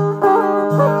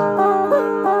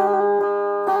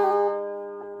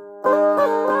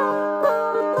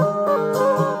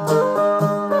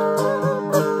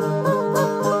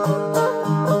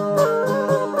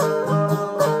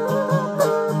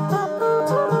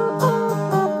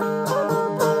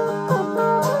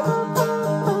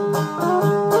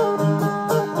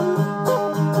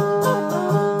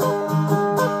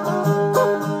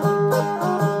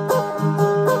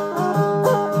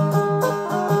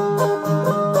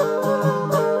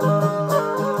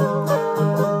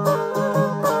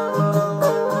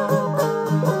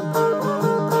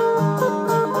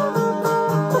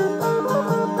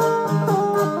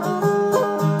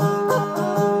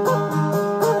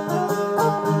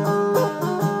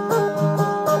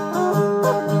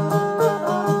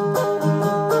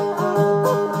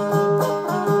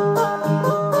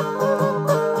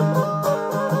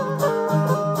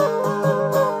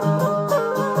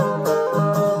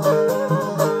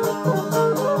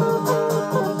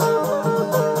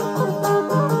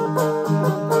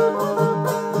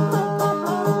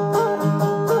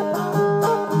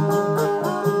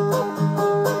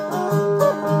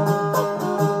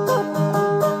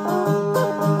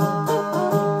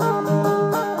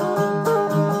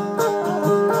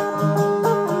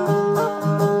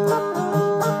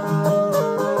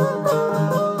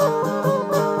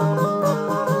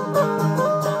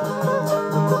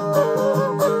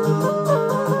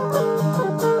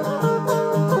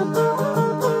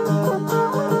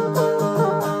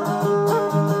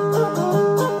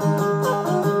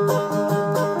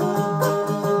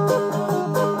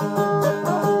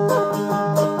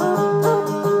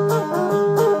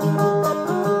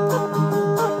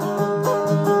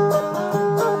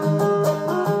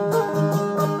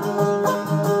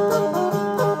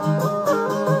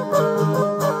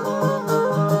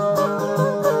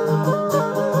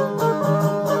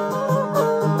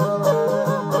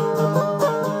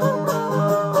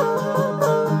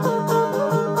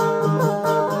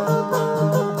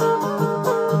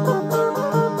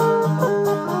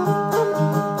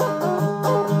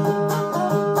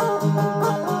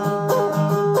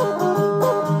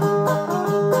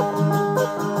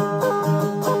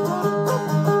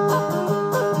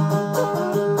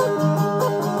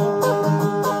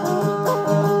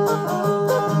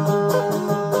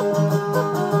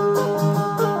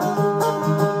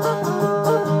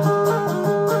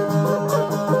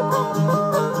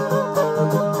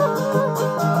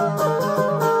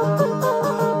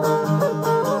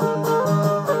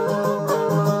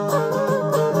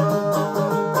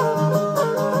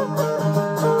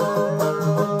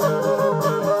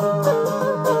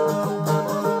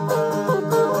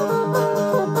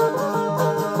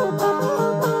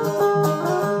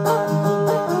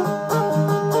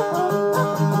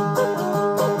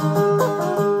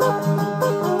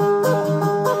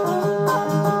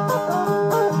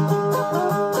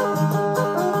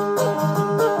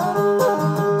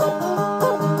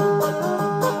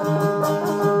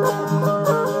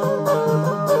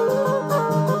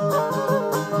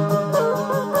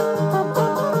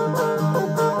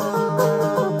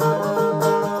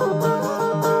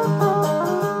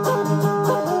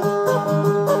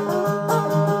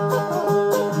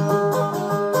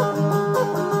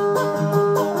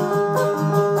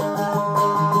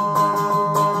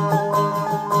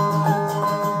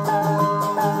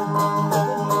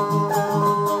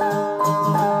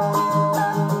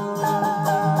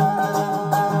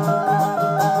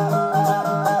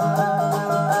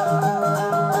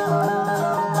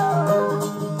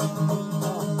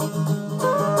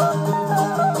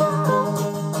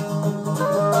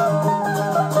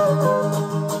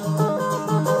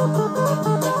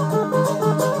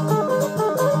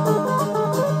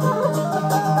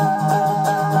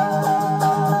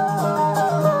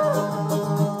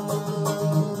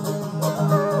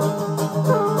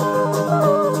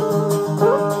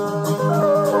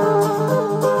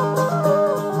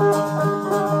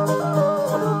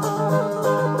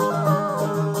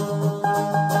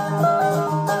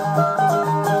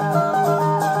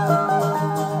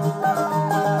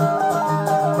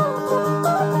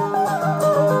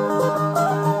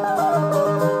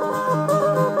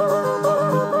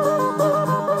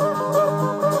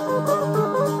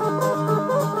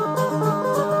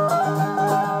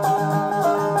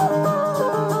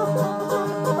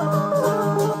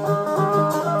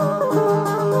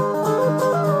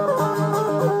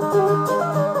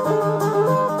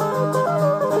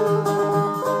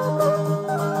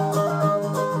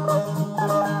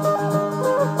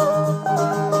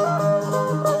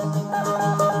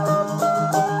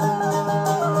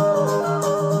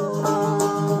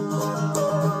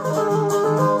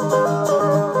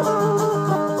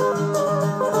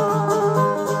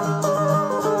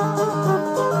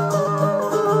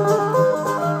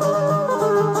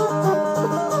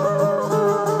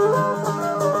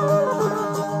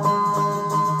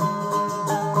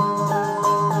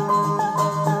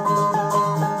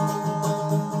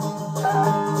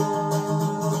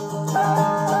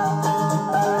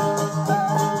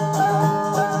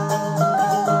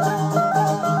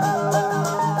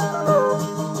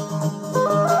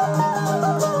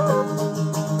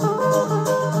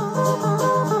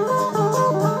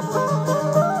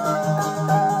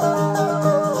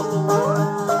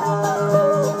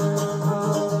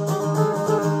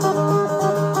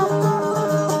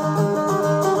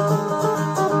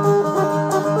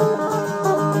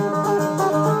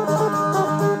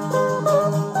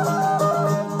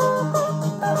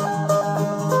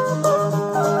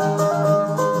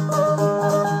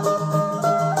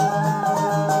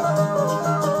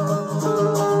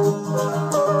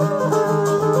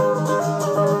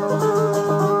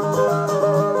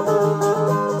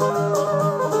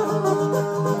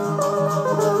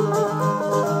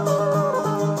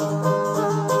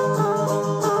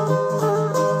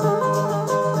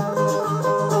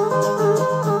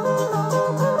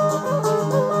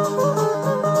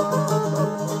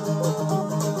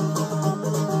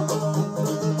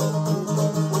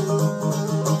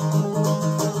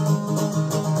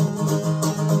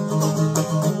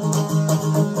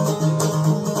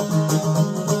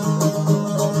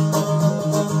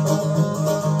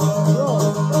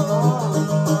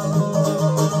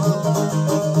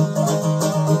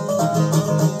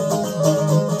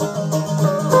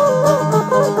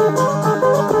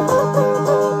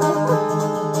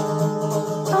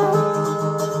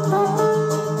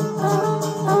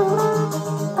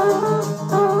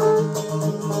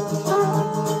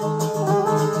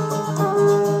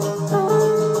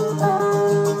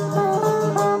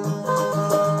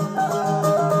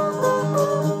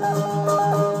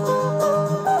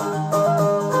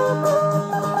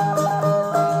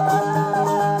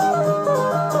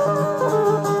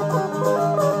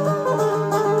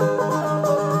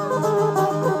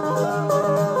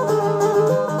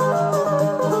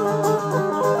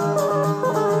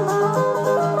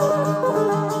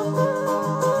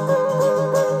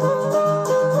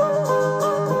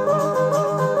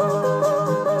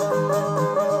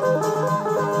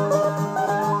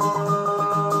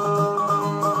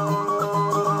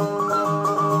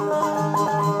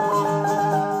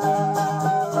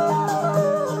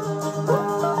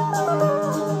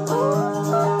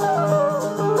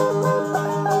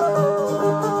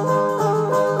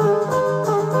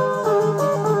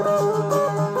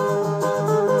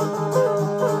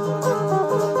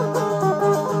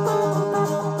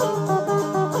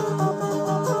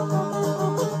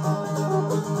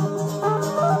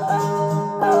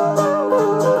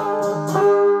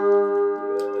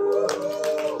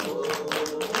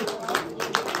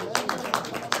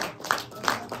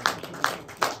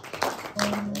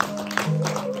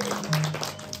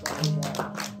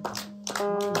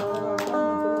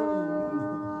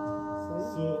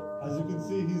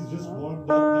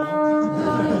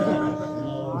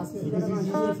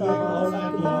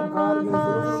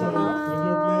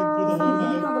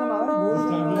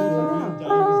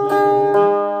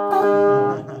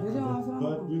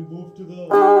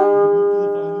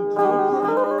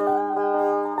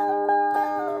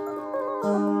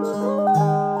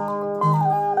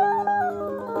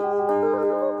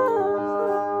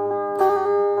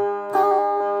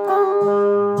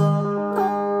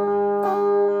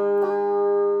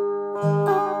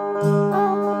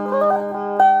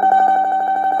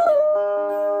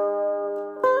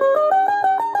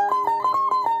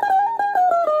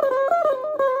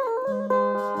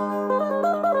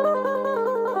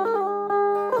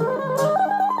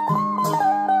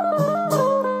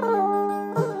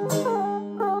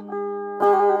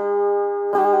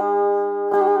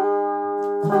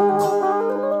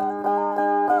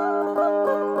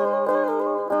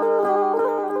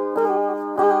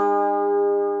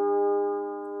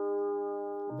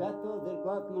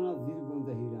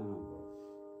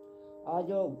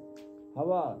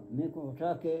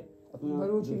उठा के अपना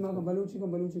बलूची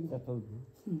को तफल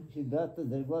सिद्धार्थ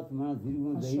दरबार माना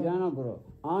दिलगुन दहिराना बरो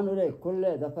आन रे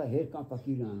कोल्ले दफा हेर का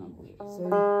पकीराना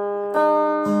बरो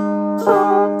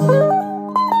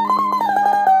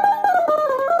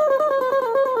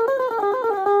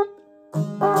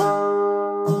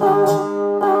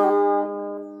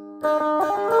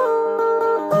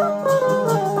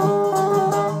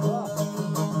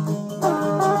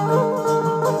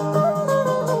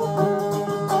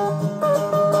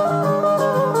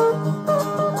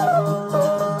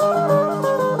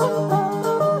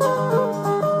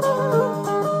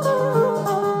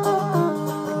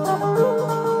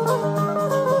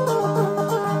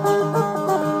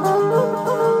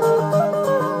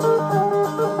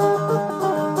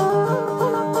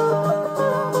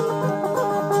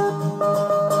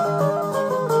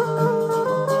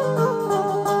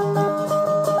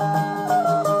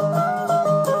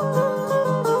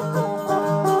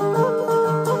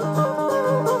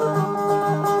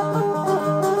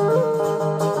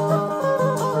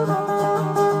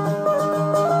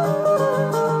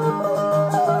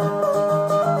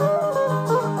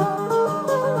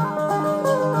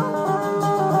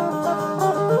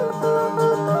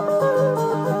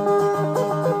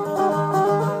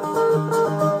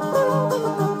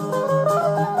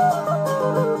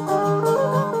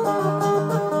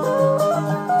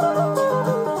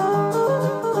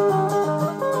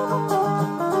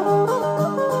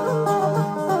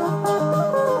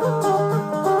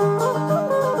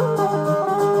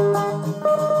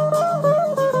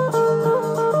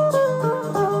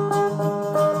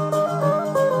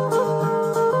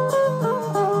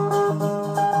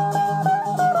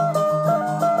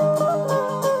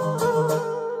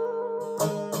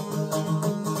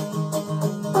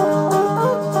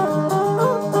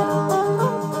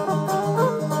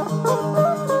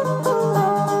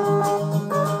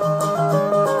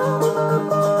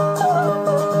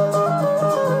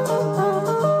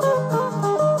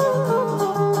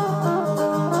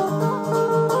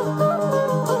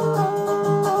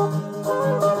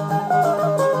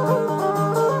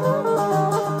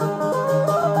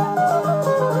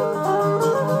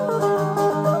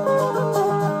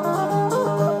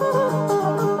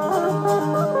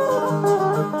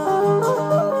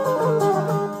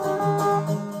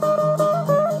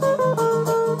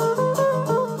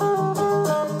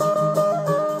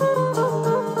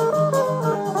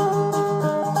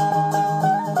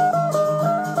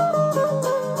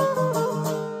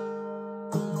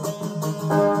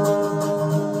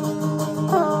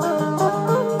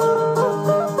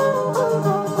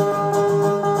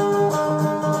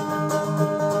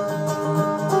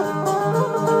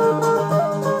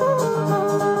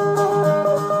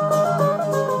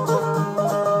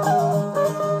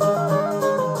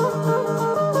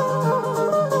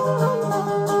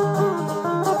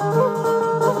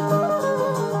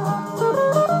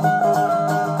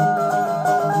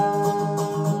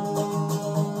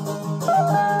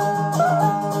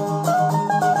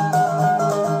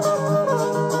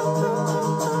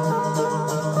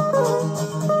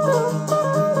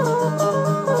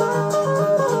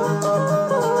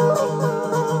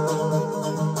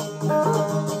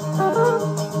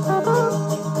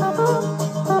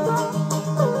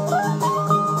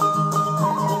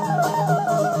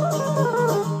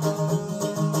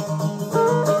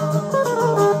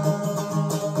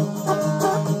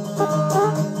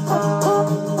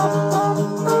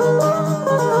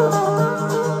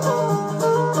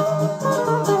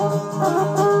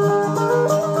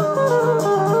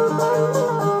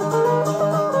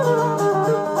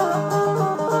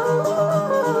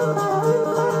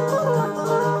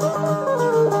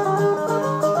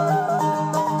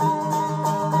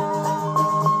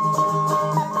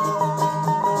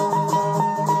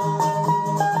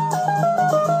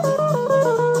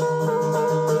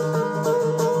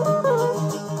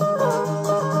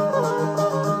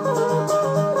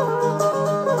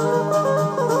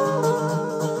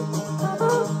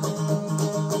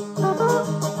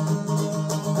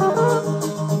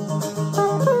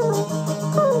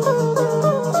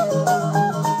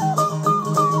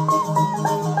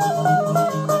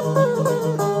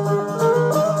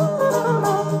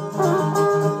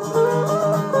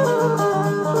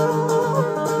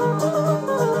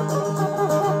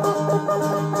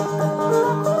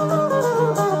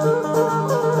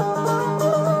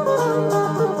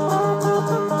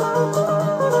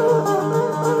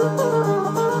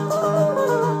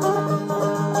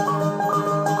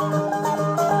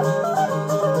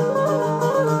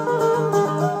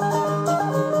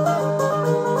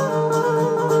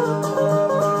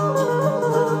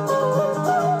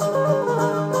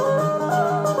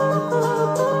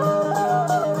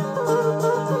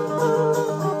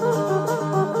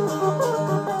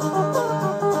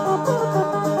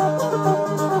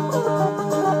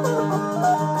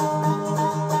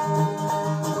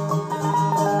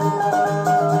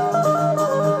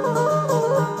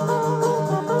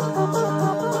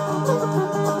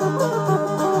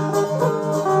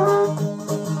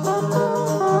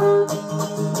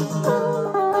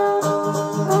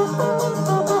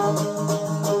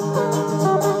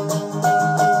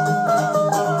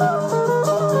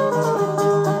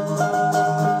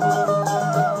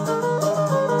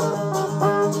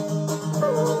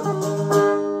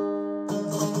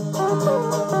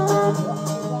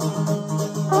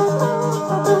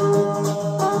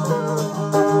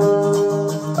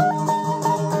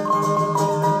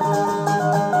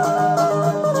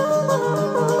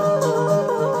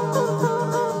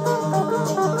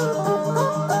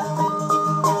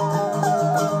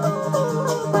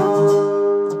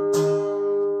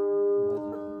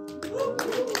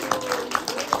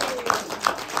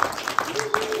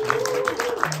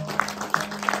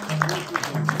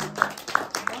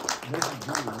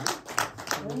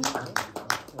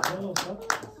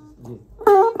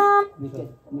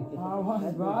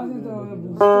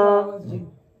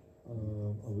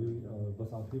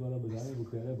बस आखिरी वाला बजाए, वो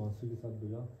कह रहा है बांसुरी के साथ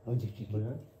बजा। और ठीक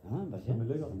बजाए? हाँ बजा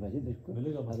मिलेगा? बजा बिल्कुल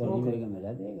मिलेगा? अगर नहीं मिलेगा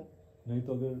बजा देगा। नहीं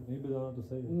तो अगर नहीं बजाना तो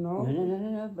सही है। नो नहीं नहीं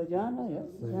नहीं बजाना यार।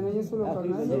 मैंने ये स्लो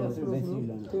करना है, बजेगा, ये फिर स्लो वैसे स्लो ही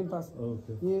लाना। तेरे पास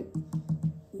ओके। ये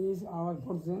इस आवाज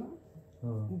फुट से ना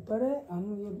हाँ ऊपर है, हम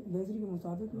ये बेसरी के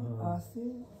मुताबिक में हाँ। आज से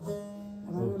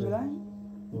हमें Okay. मिलाएं,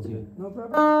 okay. No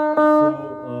problem.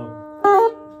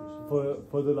 So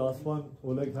for the last one,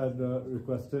 Oleg had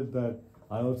requested that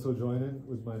I also join in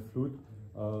with my flute.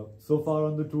 So far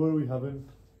on the tour, we haven't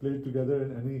played together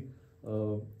in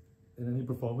any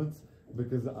performance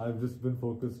because I've just been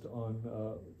focused on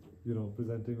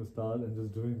presenting Ustad and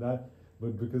just doing that.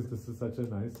 But because this is such a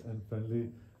nice and friendly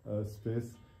space,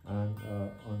 and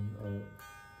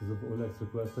because of Oleg's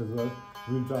request as well,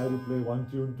 we'll try to play one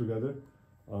tune together.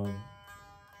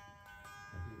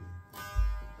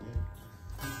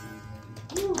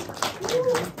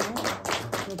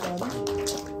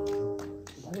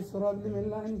 अरे सुराग भी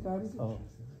मिलना है निकाल से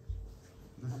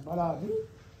भला अभी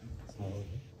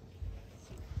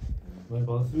My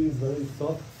bansuri is very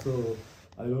soft, so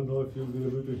I don't know if you'll be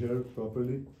able to hear it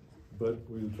properly, but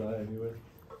we'll try anyway.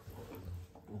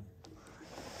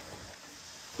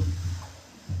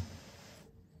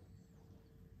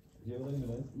 ये वाला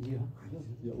मिला है? ये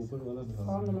या ऊपर वाला मिला है?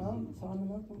 सामने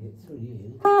मिला ये तो ये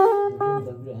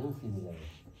दब रहे हैं से मिला है।